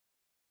love.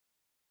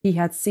 He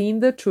had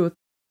seen the truth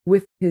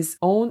with his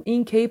own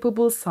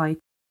incapable sight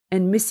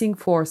and missing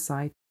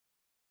foresight,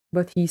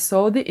 but he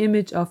saw the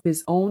image of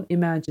his own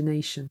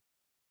imagination.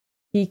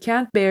 He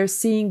can't bear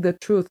seeing the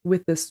truth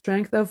with the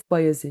strength of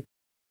Bayezid.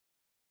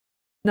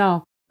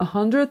 Now,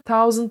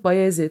 100,000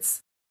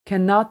 Bayezids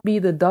cannot be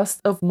the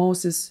dust of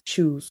Moses'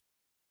 shoes.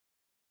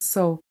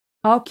 So,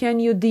 how can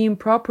you deem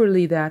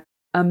properly that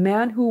a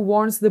man who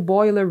warms the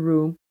boiler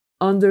room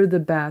under the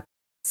bath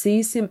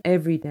sees him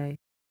every day?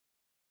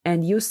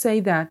 And you say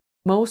that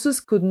Moses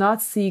could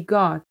not see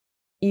God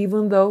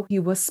even though he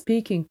was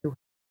speaking to him.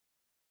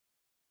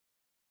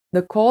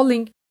 The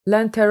calling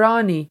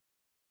Lanterani,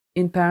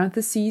 in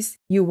parentheses,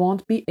 you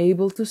won't be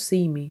able to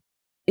see me,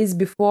 is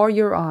before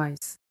your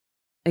eyes.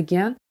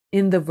 Again,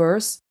 in the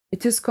verse,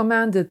 it is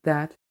commanded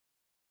that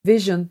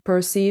vision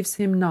perceives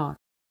him not,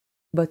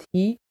 but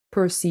he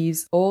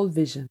perceives all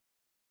vision.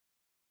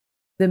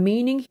 The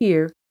meaning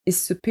here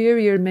is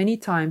superior many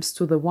times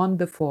to the one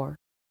before.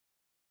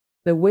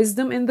 The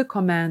wisdom in the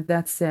command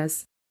that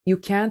says, you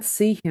can't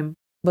see him,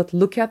 but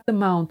look at the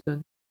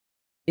mountain,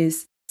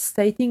 is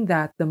stating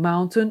that the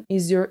mountain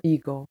is your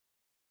ego.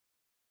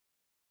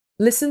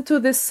 Listen to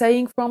this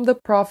saying from the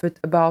Prophet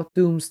about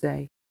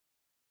doomsday.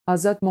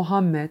 Hazrat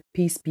Muhammad,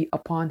 peace be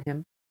upon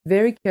him,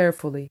 very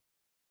carefully.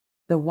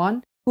 The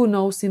one who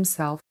knows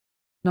himself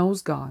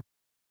knows God.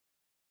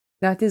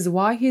 That is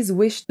why his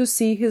wish to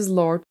see his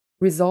Lord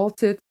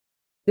resulted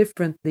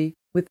differently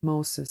with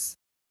Moses.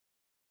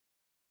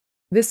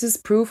 This is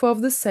proof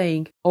of the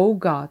saying, O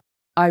God,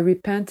 I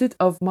repented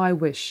of my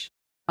wish.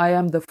 I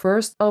am the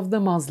first of the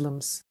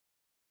Muslims.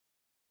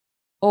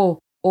 O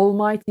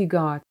Almighty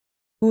God,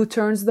 who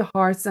turns the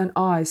hearts and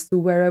eyes to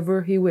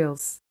wherever He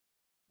wills,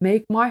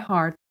 make my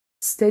heart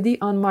steady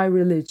on my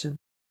religion.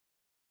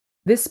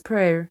 This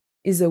prayer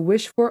is a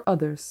wish for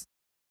others.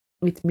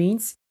 It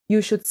means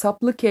you should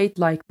supplicate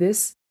like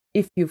this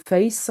if you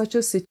face such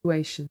a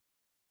situation.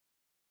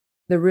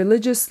 The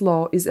religious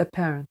law is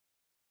apparent.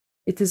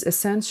 It is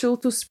essential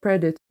to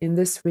spread it in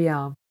this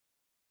realm.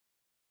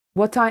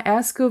 What I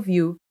ask of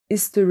you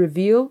is to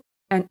reveal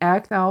and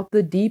act out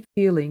the deep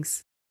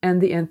feelings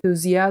and the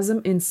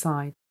enthusiasm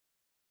inside.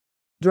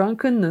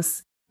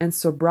 Drunkenness and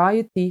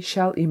sobriety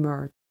shall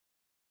emerge.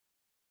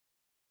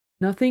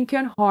 Nothing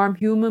can harm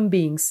human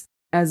beings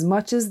as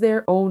much as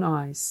their own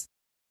eyes.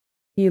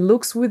 He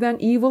looks with an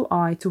evil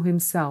eye to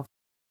himself,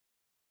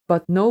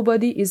 but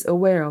nobody is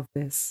aware of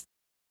this.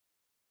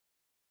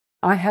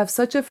 I have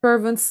such a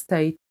fervent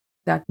state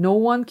that no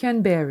one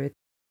can bear it,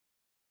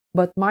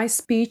 but my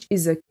speech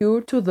is a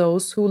cure to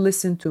those who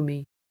listen to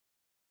me.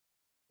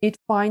 It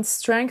finds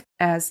strength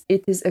as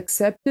it is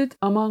accepted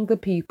among the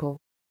people.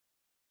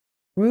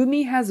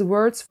 Rumi has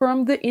words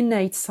from the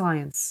innate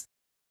science.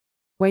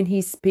 When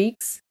he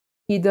speaks,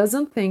 he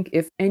doesn't think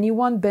if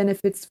anyone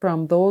benefits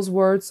from those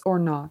words or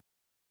not.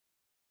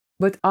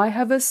 But I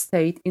have a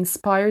state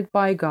inspired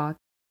by God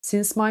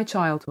since my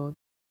childhood.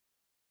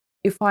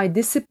 If I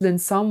discipline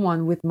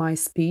someone with my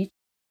speech,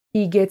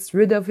 he gets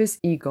rid of his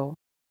ego.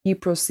 He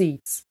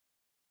proceeds.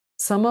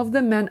 Some of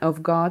the men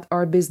of God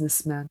are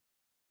businessmen,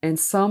 and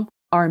some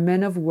are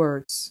men of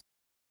words.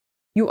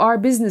 You are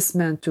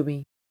businessmen to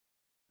me.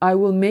 I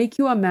will make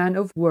you a man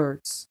of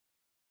words.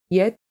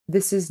 Yet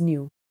this is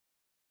new.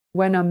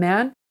 When a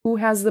man who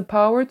has the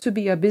power to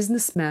be a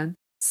businessman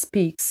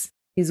speaks,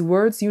 his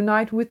words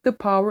unite with the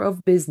power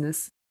of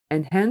business,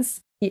 and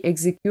hence he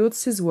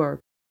executes his work.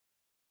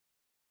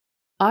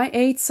 I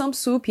ate some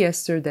soup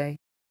yesterday,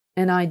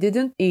 and I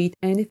didn't eat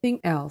anything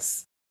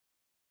else.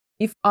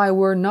 If I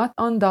were not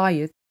on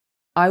diet,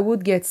 I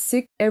would get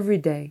sick every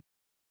day.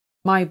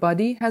 My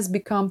body has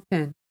become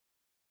thin.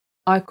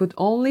 I could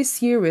only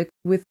sear it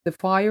with the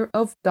fire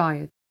of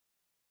diet.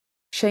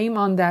 Shame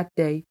on that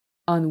day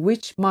on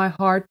which my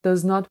heart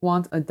does not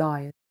want a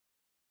diet.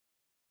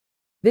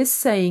 This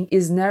saying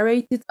is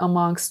narrated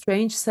among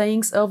strange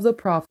sayings of the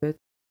Prophet,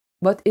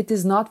 but it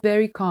is not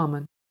very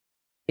common.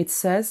 It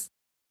says,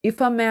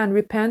 if a man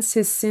repents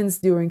his sins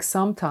during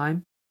some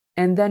time,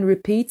 and then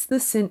repeats the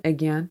sin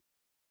again,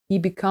 he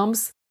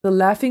becomes the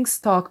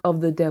laughingstock of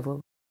the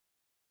devil.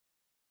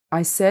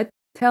 I said,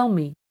 tell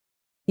me.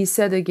 He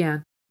said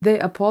again, they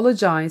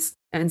apologize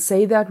and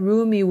say that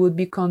Rumi would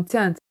be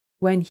content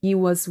when he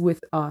was with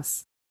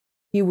us.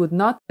 He would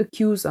not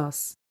accuse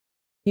us.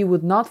 He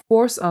would not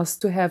force us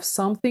to have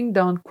something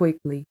done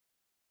quickly.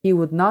 He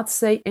would not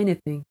say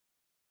anything.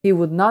 He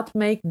would not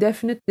make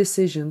definite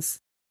decisions,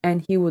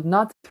 and he would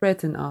not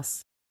threaten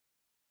us.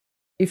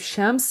 If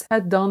Shams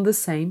had done the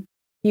same,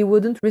 he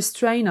wouldn't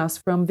restrain us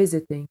from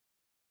visiting.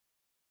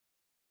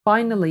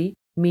 Finally,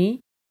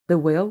 me, the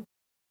will,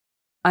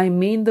 I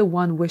mean the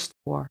one wished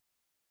for.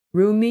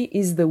 Rumi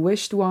is the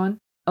wished one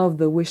of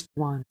the wished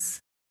ones.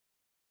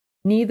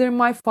 Neither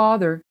my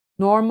father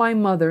nor my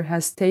mother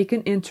has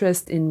taken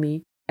interest in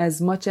me as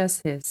much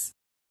as his.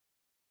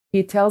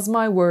 He tells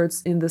my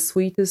words in the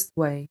sweetest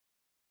way.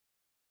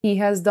 He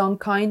has done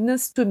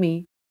kindness to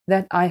me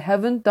that I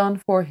haven't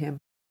done for him.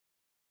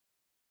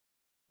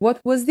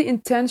 What was the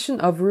intention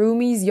of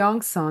Rumi's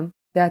young son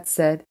that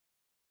said,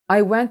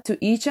 I went to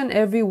each and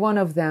every one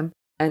of them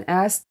and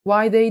asked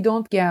why they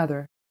don't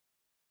gather?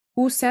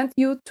 Who sent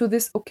you to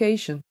this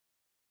occasion?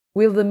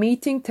 Will the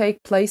meeting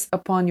take place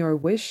upon your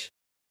wish?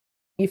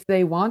 If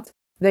they want,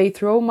 they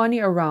throw money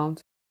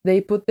around, they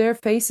put their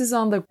faces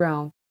on the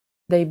ground,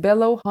 they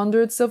bellow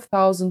hundreds of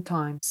thousand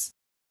times.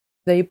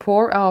 They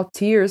pour out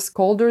tears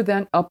colder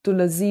than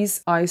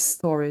Abdulaziz's ice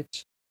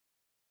storage.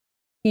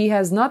 He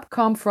has not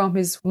come from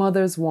his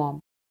mother's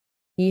womb.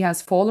 He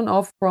has fallen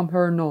off from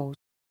her nose.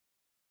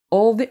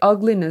 All the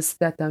ugliness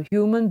that a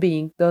human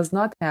being does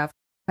not have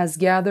has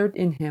gathered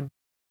in him.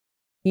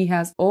 He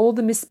has all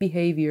the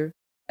misbehavior,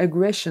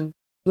 aggression,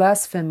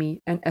 blasphemy,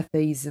 and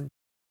atheism.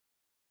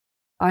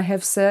 I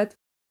have said,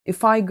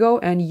 if I go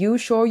and you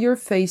show your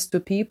face to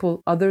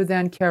people other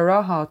than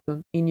Kara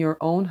Hatun in your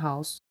own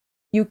house,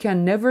 you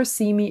can never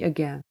see me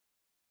again.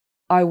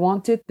 I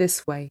want it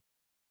this way.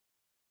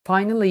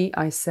 Finally,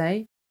 I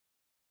say,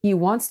 he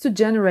wants to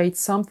generate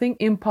something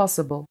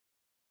impossible.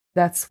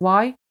 That's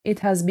why it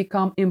has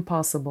become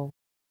impossible.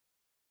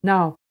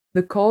 Now,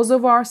 the cause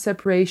of our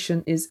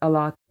separation is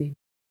Alaaddin.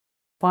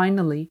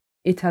 Finally,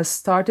 it has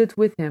started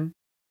with him,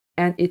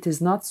 and it is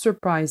not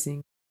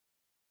surprising.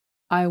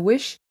 I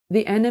wish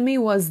the enemy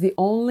was the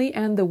only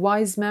and the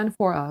wise man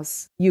for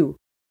us, you.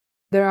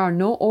 There are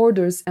no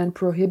orders and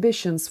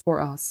prohibitions for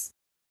us.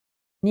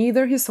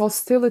 Neither his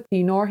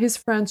hostility nor his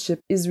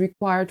friendship is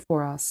required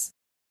for us.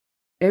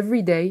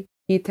 Every day,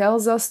 he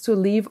tells us to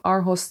leave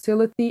our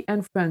hostility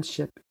and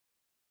friendship.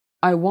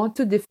 I want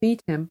to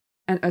defeat him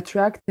and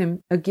attract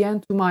him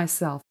again to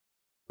myself,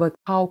 but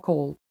how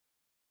cold.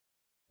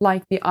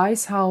 Like the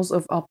ice house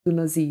of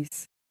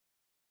Abdulaziz.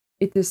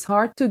 It is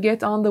hard to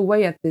get on the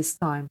way at this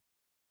time,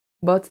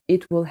 but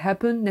it will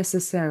happen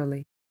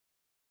necessarily.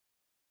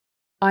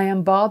 I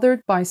am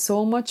bothered by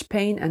so much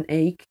pain and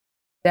ache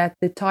that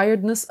the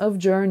tiredness of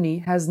journey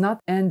has not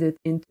ended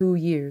in 2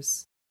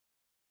 years.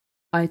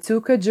 I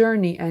took a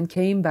journey and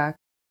came back.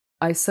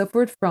 I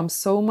suffered from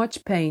so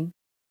much pain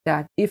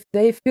that if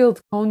they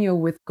filled Konya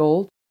with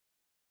gold,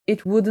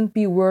 it wouldn't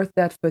be worth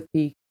that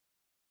fatigue.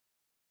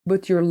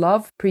 but your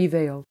love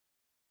prevailed.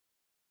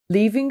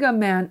 Leaving a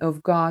man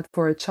of God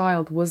for a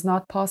child was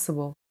not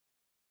possible.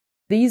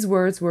 These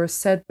words were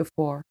said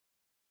before,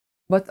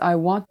 but I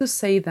want to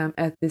say them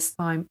at this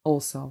time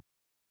also.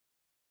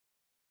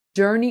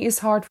 Journey is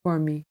hard for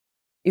me.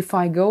 If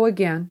I go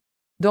again,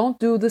 don't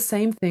do the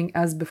same thing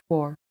as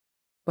before,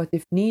 but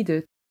if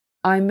needed,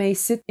 I may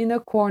sit in a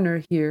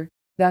corner here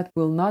that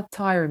will not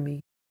tire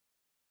me.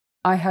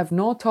 I have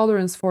no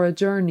tolerance for a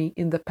journey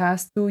in the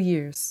past 2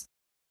 years.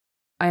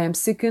 I am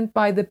sickened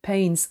by the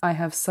pains I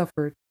have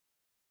suffered.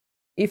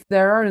 If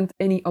there aren't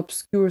any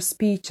obscure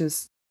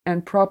speeches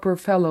and proper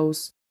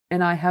fellows,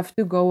 and I have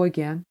to go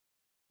again,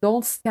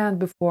 don't stand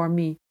before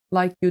me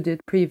like you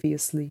did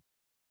previously.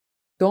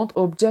 Don't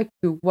object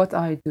to what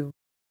I do.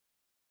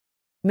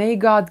 May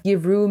God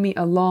give Rumi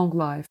a long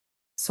life,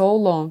 so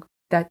long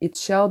that it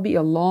shall be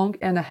a long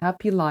and a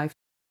happy life,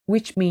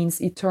 which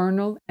means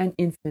eternal and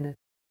infinite.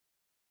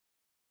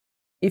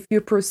 If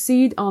you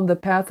proceed on the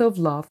path of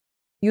love,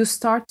 you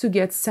start to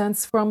get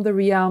sense from the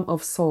realm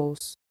of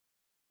souls,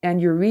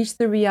 and you reach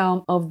the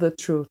realm of the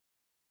truth.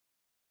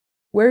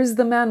 Where is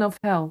the man of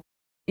hell?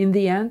 In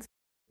the end,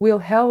 will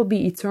hell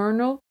be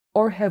eternal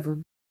or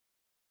heaven?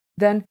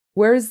 Then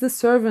where is the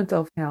servant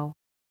of hell?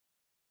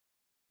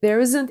 There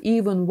isn't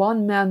even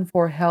one man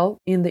for hell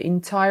in the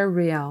entire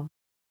realm.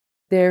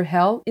 Their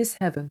hell is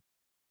heaven.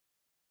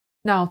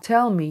 Now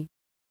tell me,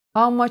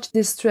 how much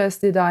distress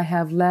did I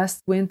have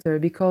last winter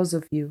because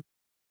of you?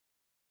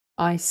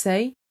 I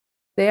say,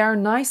 they are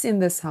nice in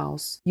this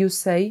house. You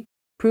say,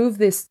 prove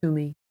this to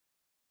me.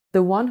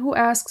 The one who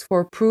asks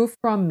for proof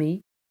from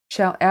me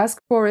shall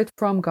ask for it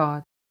from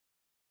God.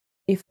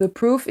 If the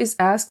proof is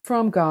asked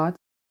from God,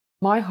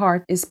 my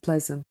heart is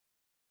pleasant.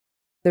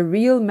 The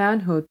real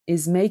manhood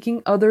is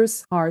making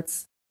others'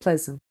 hearts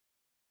pleasant.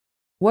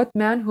 What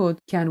manhood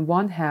can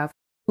one have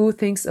who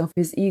thinks of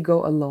his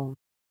ego alone?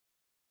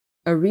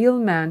 A real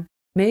man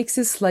makes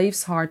his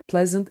slave's heart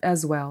pleasant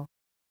as well.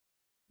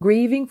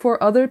 Grieving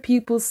for other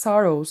people's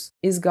sorrows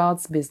is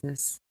God's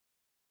business.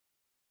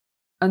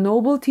 A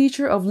noble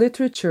teacher of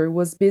literature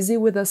was busy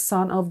with a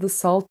son of the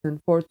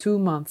Sultan for 2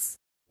 months.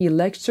 He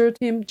lectured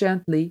him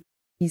gently,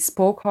 he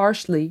spoke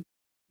harshly,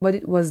 but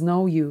it was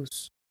no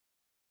use.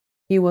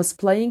 He was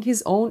playing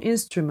his own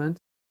instrument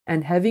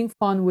and having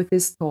fun with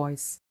his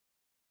toys.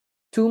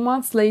 2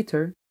 months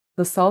later,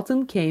 the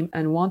Sultan came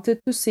and wanted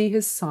to see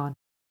his son.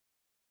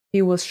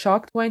 He was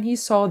shocked when he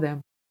saw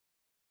them.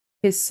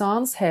 His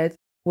son's head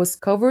was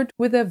covered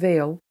with a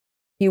veil.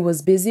 He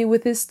was busy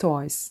with his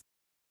toys.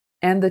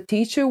 And the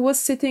teacher was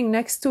sitting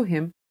next to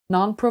him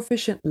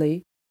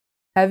non-proficiently,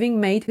 having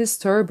made his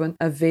turban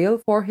a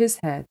veil for his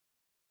head.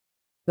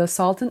 The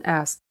Sultan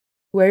asked,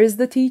 "Where is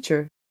the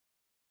teacher?"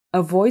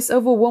 A voice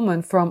of a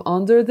woman from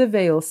under the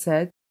veil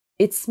said,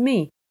 "It's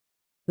me."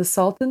 The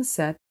Sultan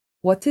said,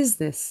 "What is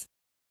this?"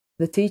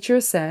 The teacher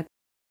said,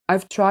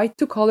 "I've tried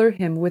to color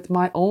him with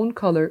my own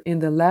color in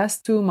the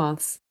last 2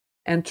 months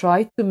and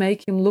tried to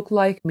make him look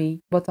like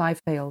me, but I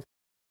failed.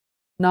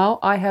 Now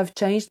I have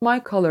changed my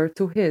color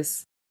to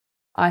his.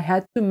 I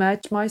had to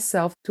match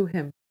myself to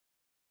him."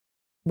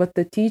 But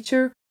the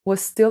teacher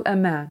was still a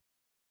man.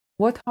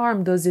 What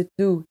harm does it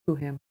do to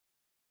him?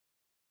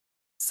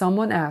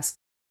 Someone asked,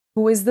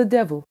 "Who is the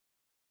devil?"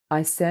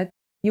 I said,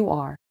 "You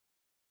are."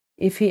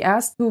 If he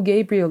asked who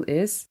Gabriel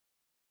is,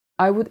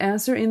 I would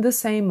answer in the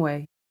same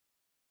way.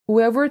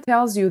 Whoever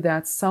tells you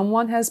that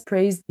someone has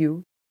praised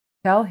you,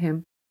 tell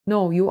him,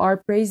 "No, you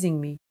are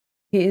praising me."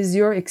 He is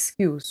your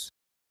excuse.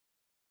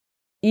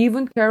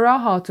 Even Kara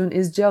Hatun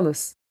is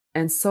jealous,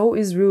 and so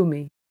is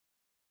Rumi.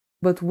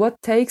 But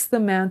what takes the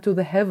man to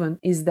the heaven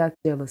is that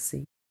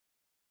jealousy.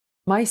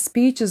 My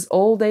speeches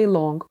all day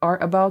long are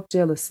about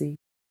jealousy,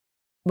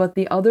 but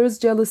the other's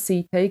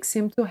jealousy takes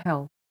him to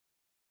hell,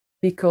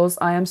 because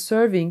I am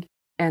serving,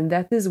 and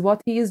that is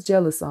what he is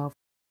jealous of.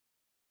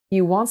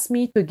 He wants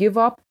me to give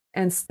up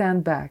and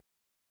stand back.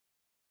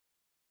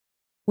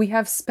 We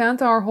have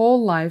spent our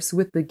whole lives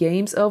with the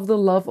games of the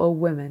love of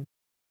women.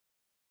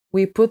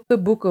 We put the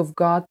book of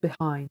God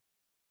behind.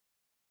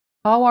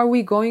 How are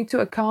we going to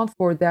account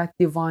for that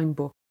divine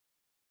book?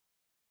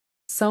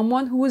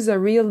 Someone who is a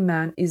real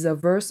man is a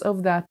verse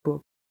of that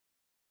book.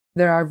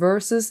 There are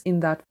verses in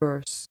that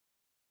verse.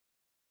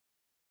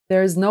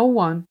 There is no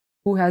one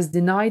who has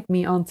denied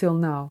me until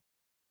now,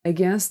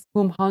 against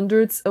whom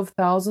hundreds of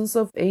thousands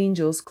of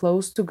angels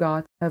close to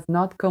God have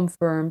not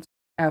confirmed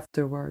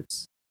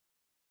afterwards.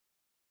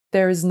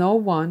 There is no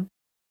one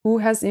who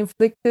has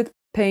inflicted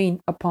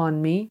pain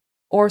upon me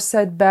or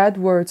said bad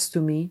words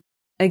to me,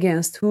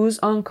 against whose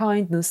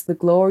unkindness the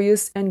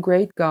glorious and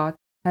great God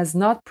has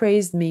not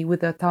praised me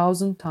with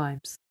 1,000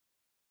 times.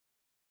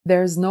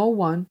 There is no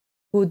one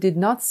who did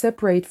not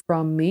separate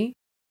from me,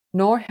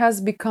 nor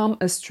has become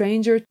a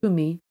stranger to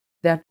me,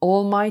 that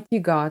Almighty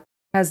God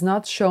has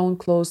not shown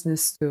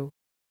closeness to.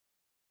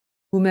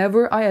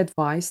 Whomever I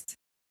advised,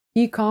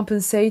 he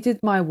compensated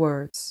my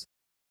words.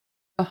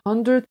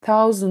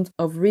 100,000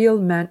 of real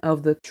men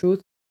of the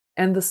truth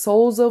and the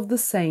souls of the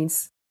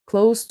saints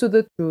close to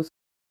the truth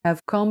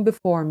have come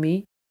before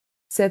me,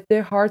 set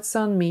their hearts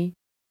on me,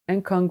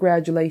 and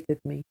congratulated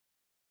me.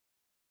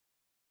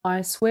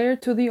 I swear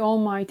to the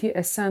Almighty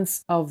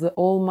Essence of the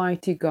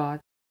Almighty God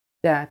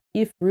that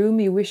if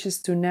Rumi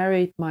wishes to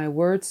narrate my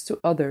words to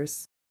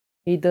others,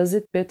 he does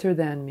it better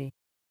than me.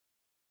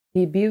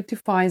 He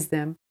beautifies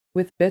them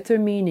with better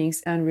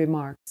meanings and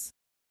remarks.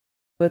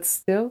 But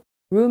still,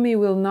 Rumi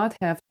will not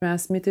have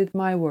transmitted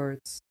my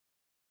words.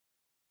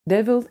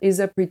 Devil is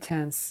a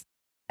pretense,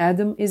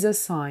 Adam is a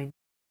sign.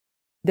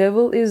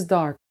 Devil is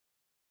dark,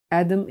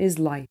 Adam is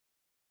light.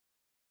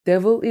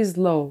 Devil is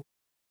low,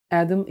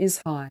 Adam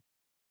is high.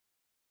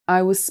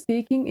 I was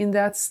speaking in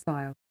that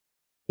style.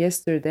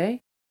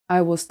 Yesterday,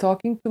 I was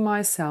talking to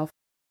myself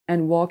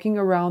and walking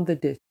around the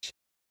ditch.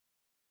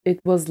 It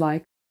was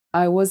like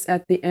I was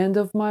at the end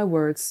of my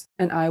words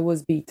and I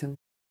was beaten.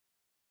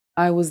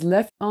 I was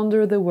left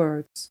under the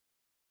words.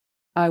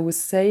 I was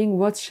saying,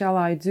 what shall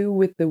I do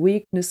with the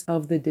weakness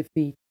of the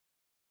defeat?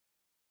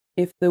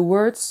 If the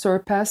words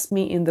surpass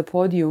me in the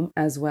podium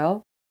as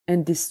well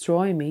and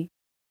destroy me,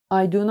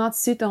 I do not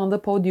sit on the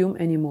podium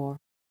anymore.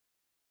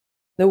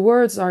 The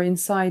words are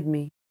inside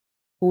me.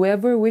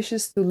 Whoever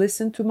wishes to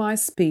listen to my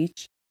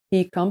speech,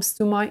 he comes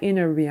to my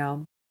inner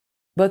realm.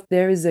 But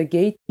there is a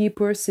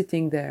gatekeeper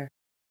sitting there.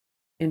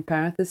 In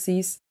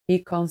parentheses, he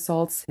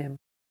consults him.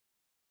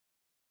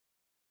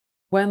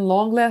 When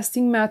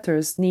long-lasting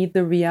matters need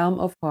the realm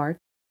of heart,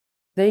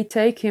 they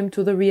take him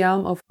to the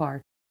realm of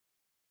heart.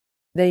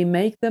 They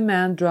make the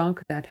man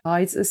drunk that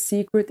hides a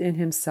secret in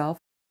himself,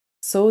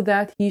 so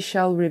that he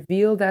shall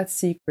reveal that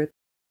secret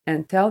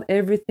and tell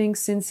everything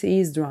since he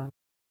is drunk.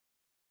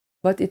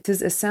 But it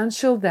is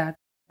essential that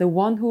the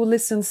one who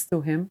listens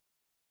to him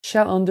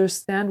shall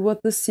understand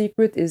what the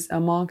secret is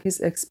among his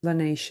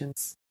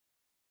explanations.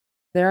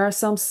 There are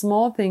some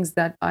small things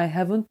that I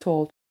haven't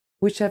told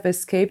which have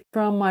escaped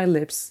from my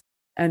lips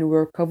and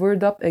were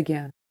covered up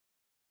again.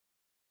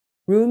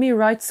 Rumi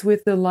writes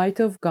with the light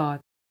of God.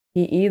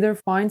 He either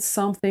finds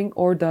something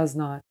or does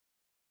not.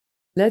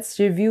 Let's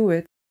review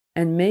it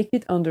and make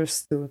it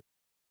understood.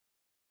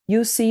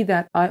 You see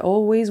that I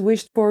always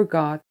wished for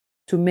God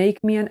to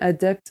make me an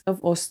adept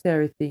of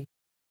austerity.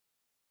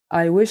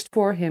 I wished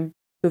for him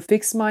to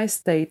fix my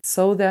state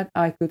so that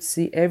I could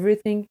see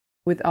everything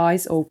with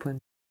eyes open.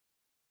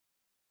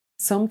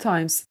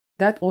 Sometimes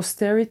that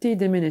austerity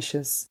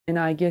diminishes and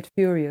I get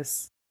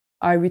furious.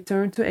 I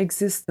return to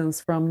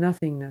existence from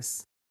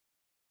nothingness.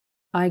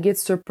 I get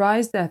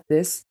surprised at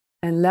this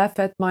and laugh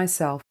at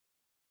myself.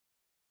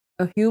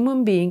 A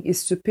human being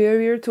is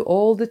superior to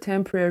all the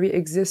temporary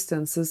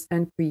existences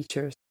and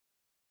creatures.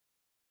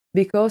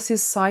 Because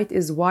his sight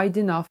is wide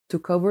enough to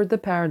cover the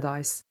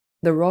paradise,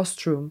 the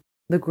rostrum,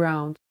 the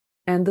ground,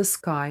 and the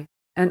sky,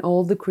 and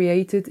all the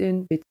created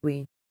in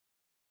between.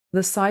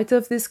 The sight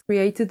of this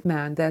created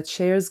man that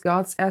shares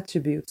God's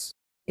attributes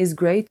is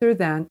greater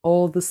than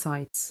all the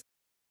sights.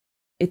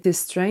 It is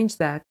strange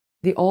that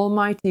the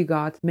Almighty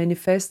God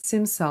manifests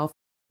himself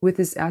with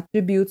his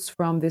attributes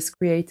from this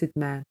created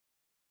man.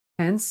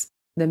 Hence,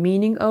 the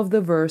meaning of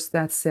the verse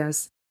that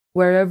says,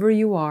 "Wherever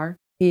you are,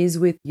 he is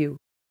with you,"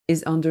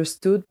 is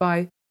understood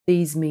by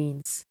these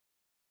means.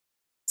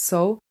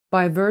 So,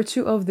 by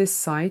virtue of this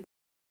sight,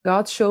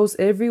 God shows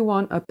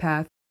everyone a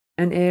path,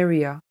 an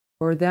area,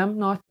 for them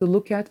not to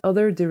look at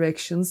other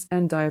directions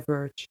and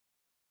diverge.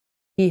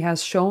 He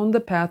has shown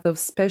the path of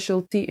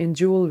specialty in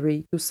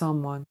jewelry to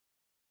someone.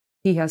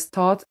 He has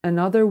taught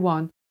another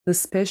one the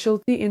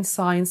specialty in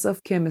science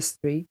of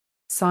chemistry,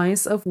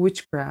 science of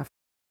witchcraft.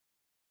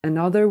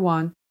 Another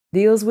one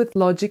deals with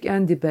logic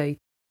and debate.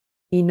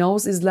 He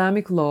knows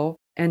Islamic law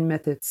and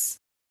methods.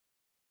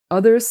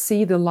 Others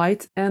see the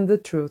light and the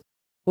truth,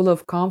 full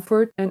of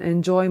comfort and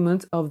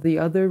enjoyment of the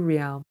other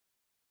realm.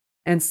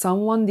 And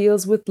someone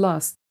deals with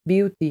lust,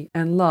 beauty,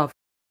 and love,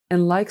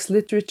 and likes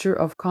literature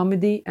of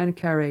comedy and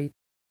charade.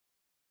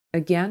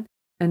 Again,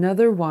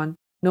 another one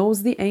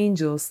knows the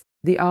angels,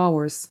 the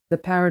hours, the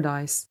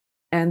paradise,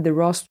 and the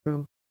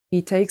rostrum.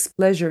 He takes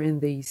pleasure in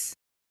these.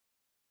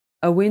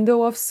 A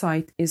window of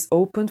sight is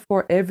opened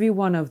for every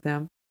one of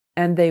them,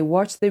 and they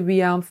watch the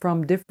realm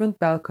from different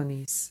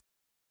balconies.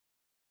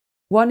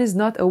 One is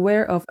not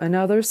aware of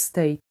another's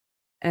state,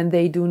 and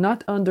they do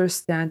not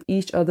understand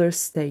each other's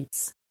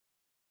states.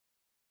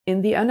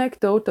 In the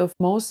anecdote of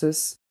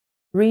Moses,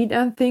 read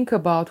and think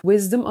about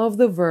wisdom of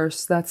the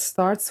verse that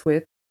starts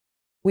with,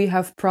 "We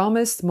have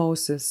promised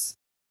Moses."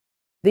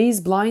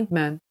 These blind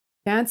men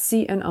can't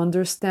see and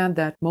understand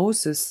that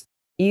Moses,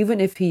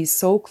 even if he is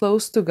so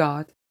close to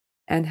God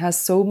and has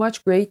so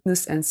much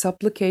greatness and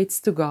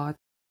supplicates to God,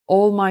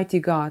 "Almighty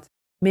God,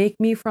 make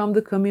me from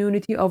the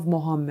community of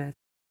Muhammad."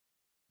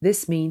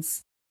 This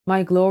means,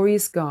 "My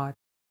glorious God,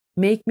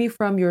 make me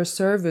from your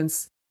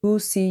servants who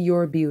see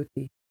your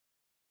beauty."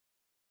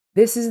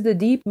 This is the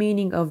deep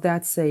meaning of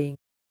that saying.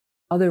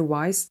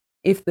 Otherwise,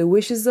 if the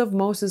wishes of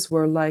Moses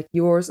were like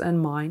yours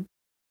and mine,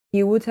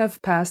 he would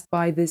have passed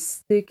by this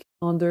stick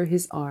under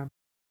his arm.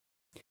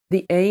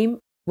 The aim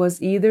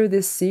was either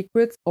this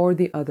secret or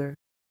the other.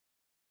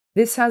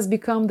 This has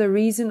become the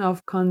reason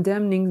of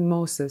condemning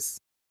Moses.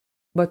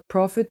 But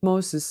Prophet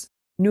Moses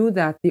knew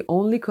that the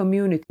only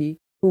community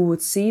who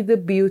would see the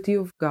beauty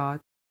of God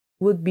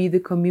would be the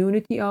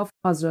community of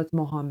Hazrat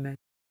Muhammad,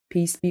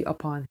 peace be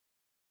upon him.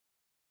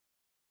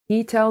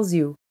 He tells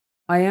you,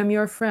 I am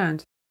your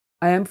friend,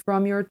 I am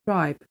from your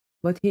tribe,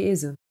 but he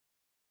isn't.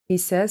 He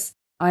says,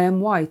 I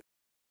am white,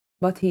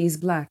 but he is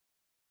black.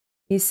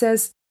 He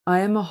says, I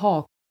am a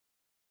hawk.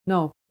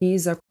 No, he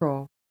is a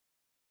crow.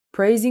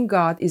 Praising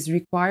God is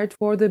required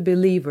for the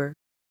believer,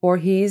 for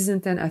he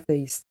isn't an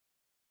atheist.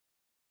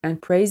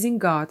 And praising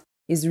God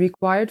is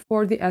required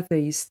for the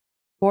atheist,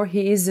 for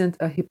he isn't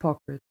a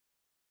hypocrite.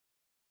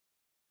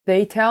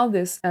 They tell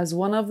this as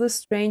one of the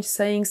strange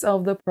sayings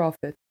of the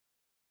Prophet.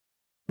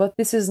 But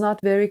this is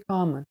not very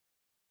common.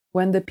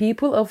 When the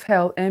people of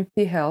hell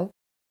empty hell,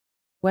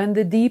 when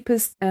the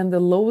deepest and the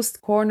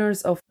lowest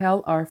corners of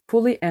hell are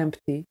fully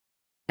empty,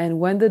 and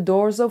when the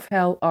doors of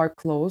hell are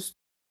closed,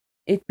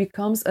 it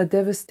becomes a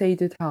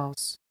devastated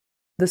house.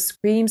 The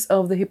screams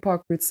of the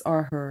hypocrites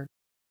are heard.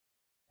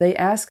 They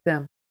ask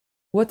them,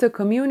 what a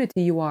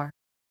community you are,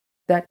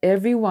 that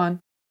everyone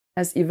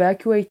has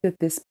evacuated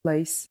this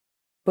place,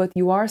 but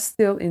you are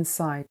still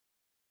inside.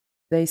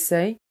 They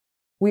say,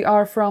 we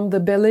are from the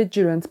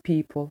belligerent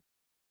people.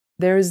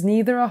 There is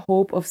neither a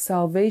hope of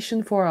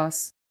salvation for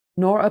us,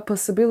 nor a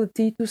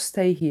possibility to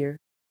stay here.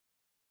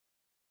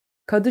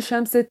 Kadı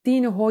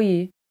Şemseddin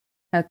Hoyi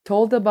had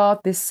told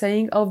about this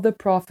saying of the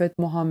Prophet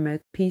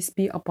Muhammad, peace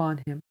be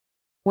upon him,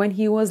 when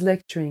he was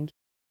lecturing,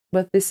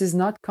 but this is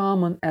not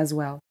common as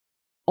well.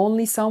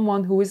 Only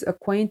someone who is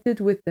acquainted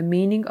with the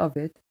meaning of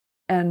it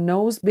and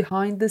knows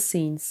behind the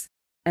scenes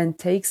and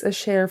takes a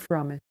share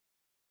from it.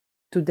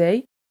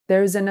 Today,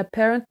 there is an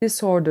apparent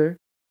disorder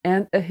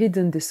and a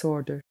hidden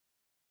disorder.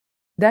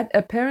 That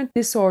apparent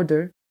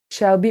disorder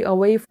shall be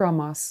away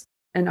from us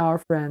and our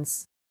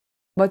friends,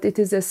 but it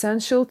is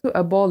essential to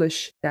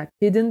abolish that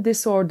hidden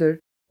disorder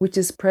which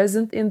is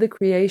present in the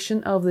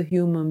creation of the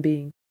human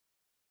being.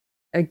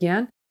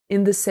 Again,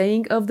 in the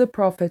saying of the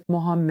Prophet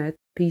Muhammad,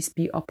 peace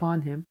be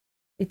upon him,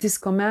 it is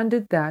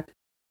commanded that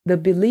the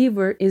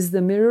believer is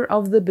the mirror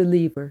of the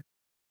believer.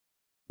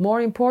 More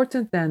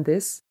important than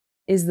this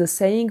is the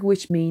saying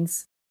which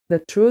means the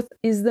truth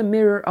is the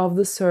mirror of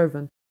the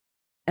servant,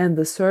 and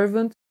the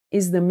servant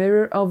is the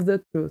mirror of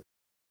the truth.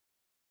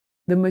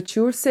 The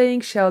mature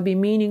saying shall be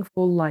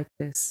meaningful like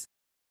this.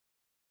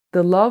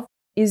 The love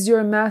is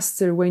your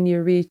master when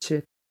you reach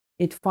it.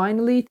 It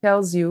finally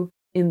tells you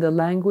in the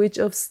language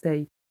of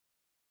state.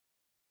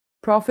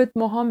 Prophet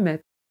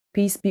Muhammad,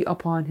 peace be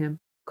upon him,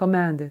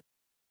 commanded,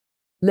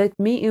 let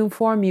me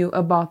inform you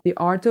about the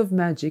art of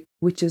magic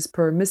which is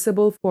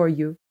permissible for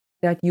you,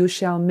 that you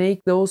shall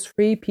make those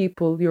free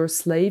people your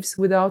slaves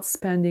without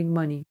spending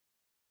money.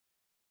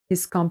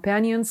 His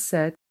companions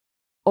said,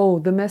 O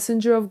the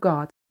messenger of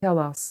God, tell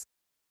us.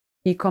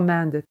 He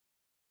commanded,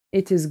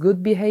 it is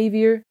good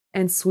behavior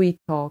and sweet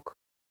talk.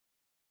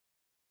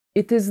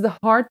 It is the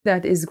heart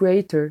that is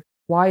greater,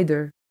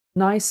 wider,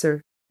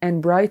 nicer,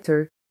 and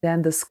brighter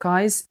than the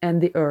skies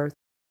and the earth.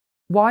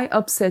 Why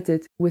upset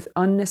it with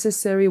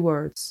unnecessary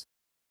words?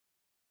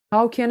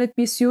 How can it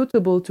be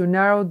suitable to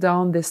narrow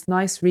down this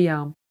nice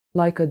realm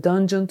like a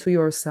dungeon to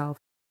yourself?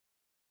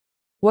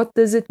 What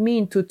does it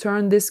mean to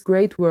turn this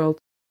great world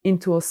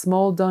into a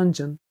small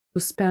dungeon,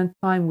 to spend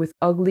time with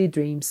ugly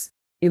dreams,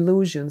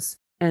 illusions,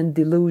 and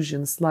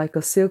delusions like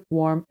a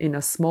silkworm in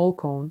a small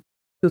cone,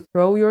 to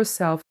throw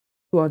yourself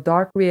to a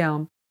dark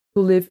realm,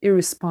 to live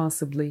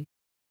irresponsibly?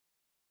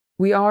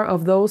 We are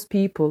of those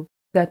people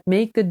that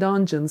make the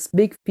dungeons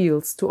big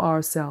fields to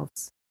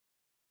ourselves.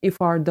 If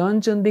our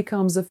dungeon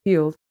becomes a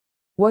field,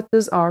 what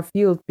does our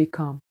field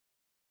become?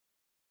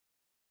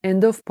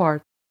 End of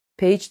part,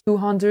 page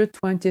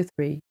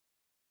 223.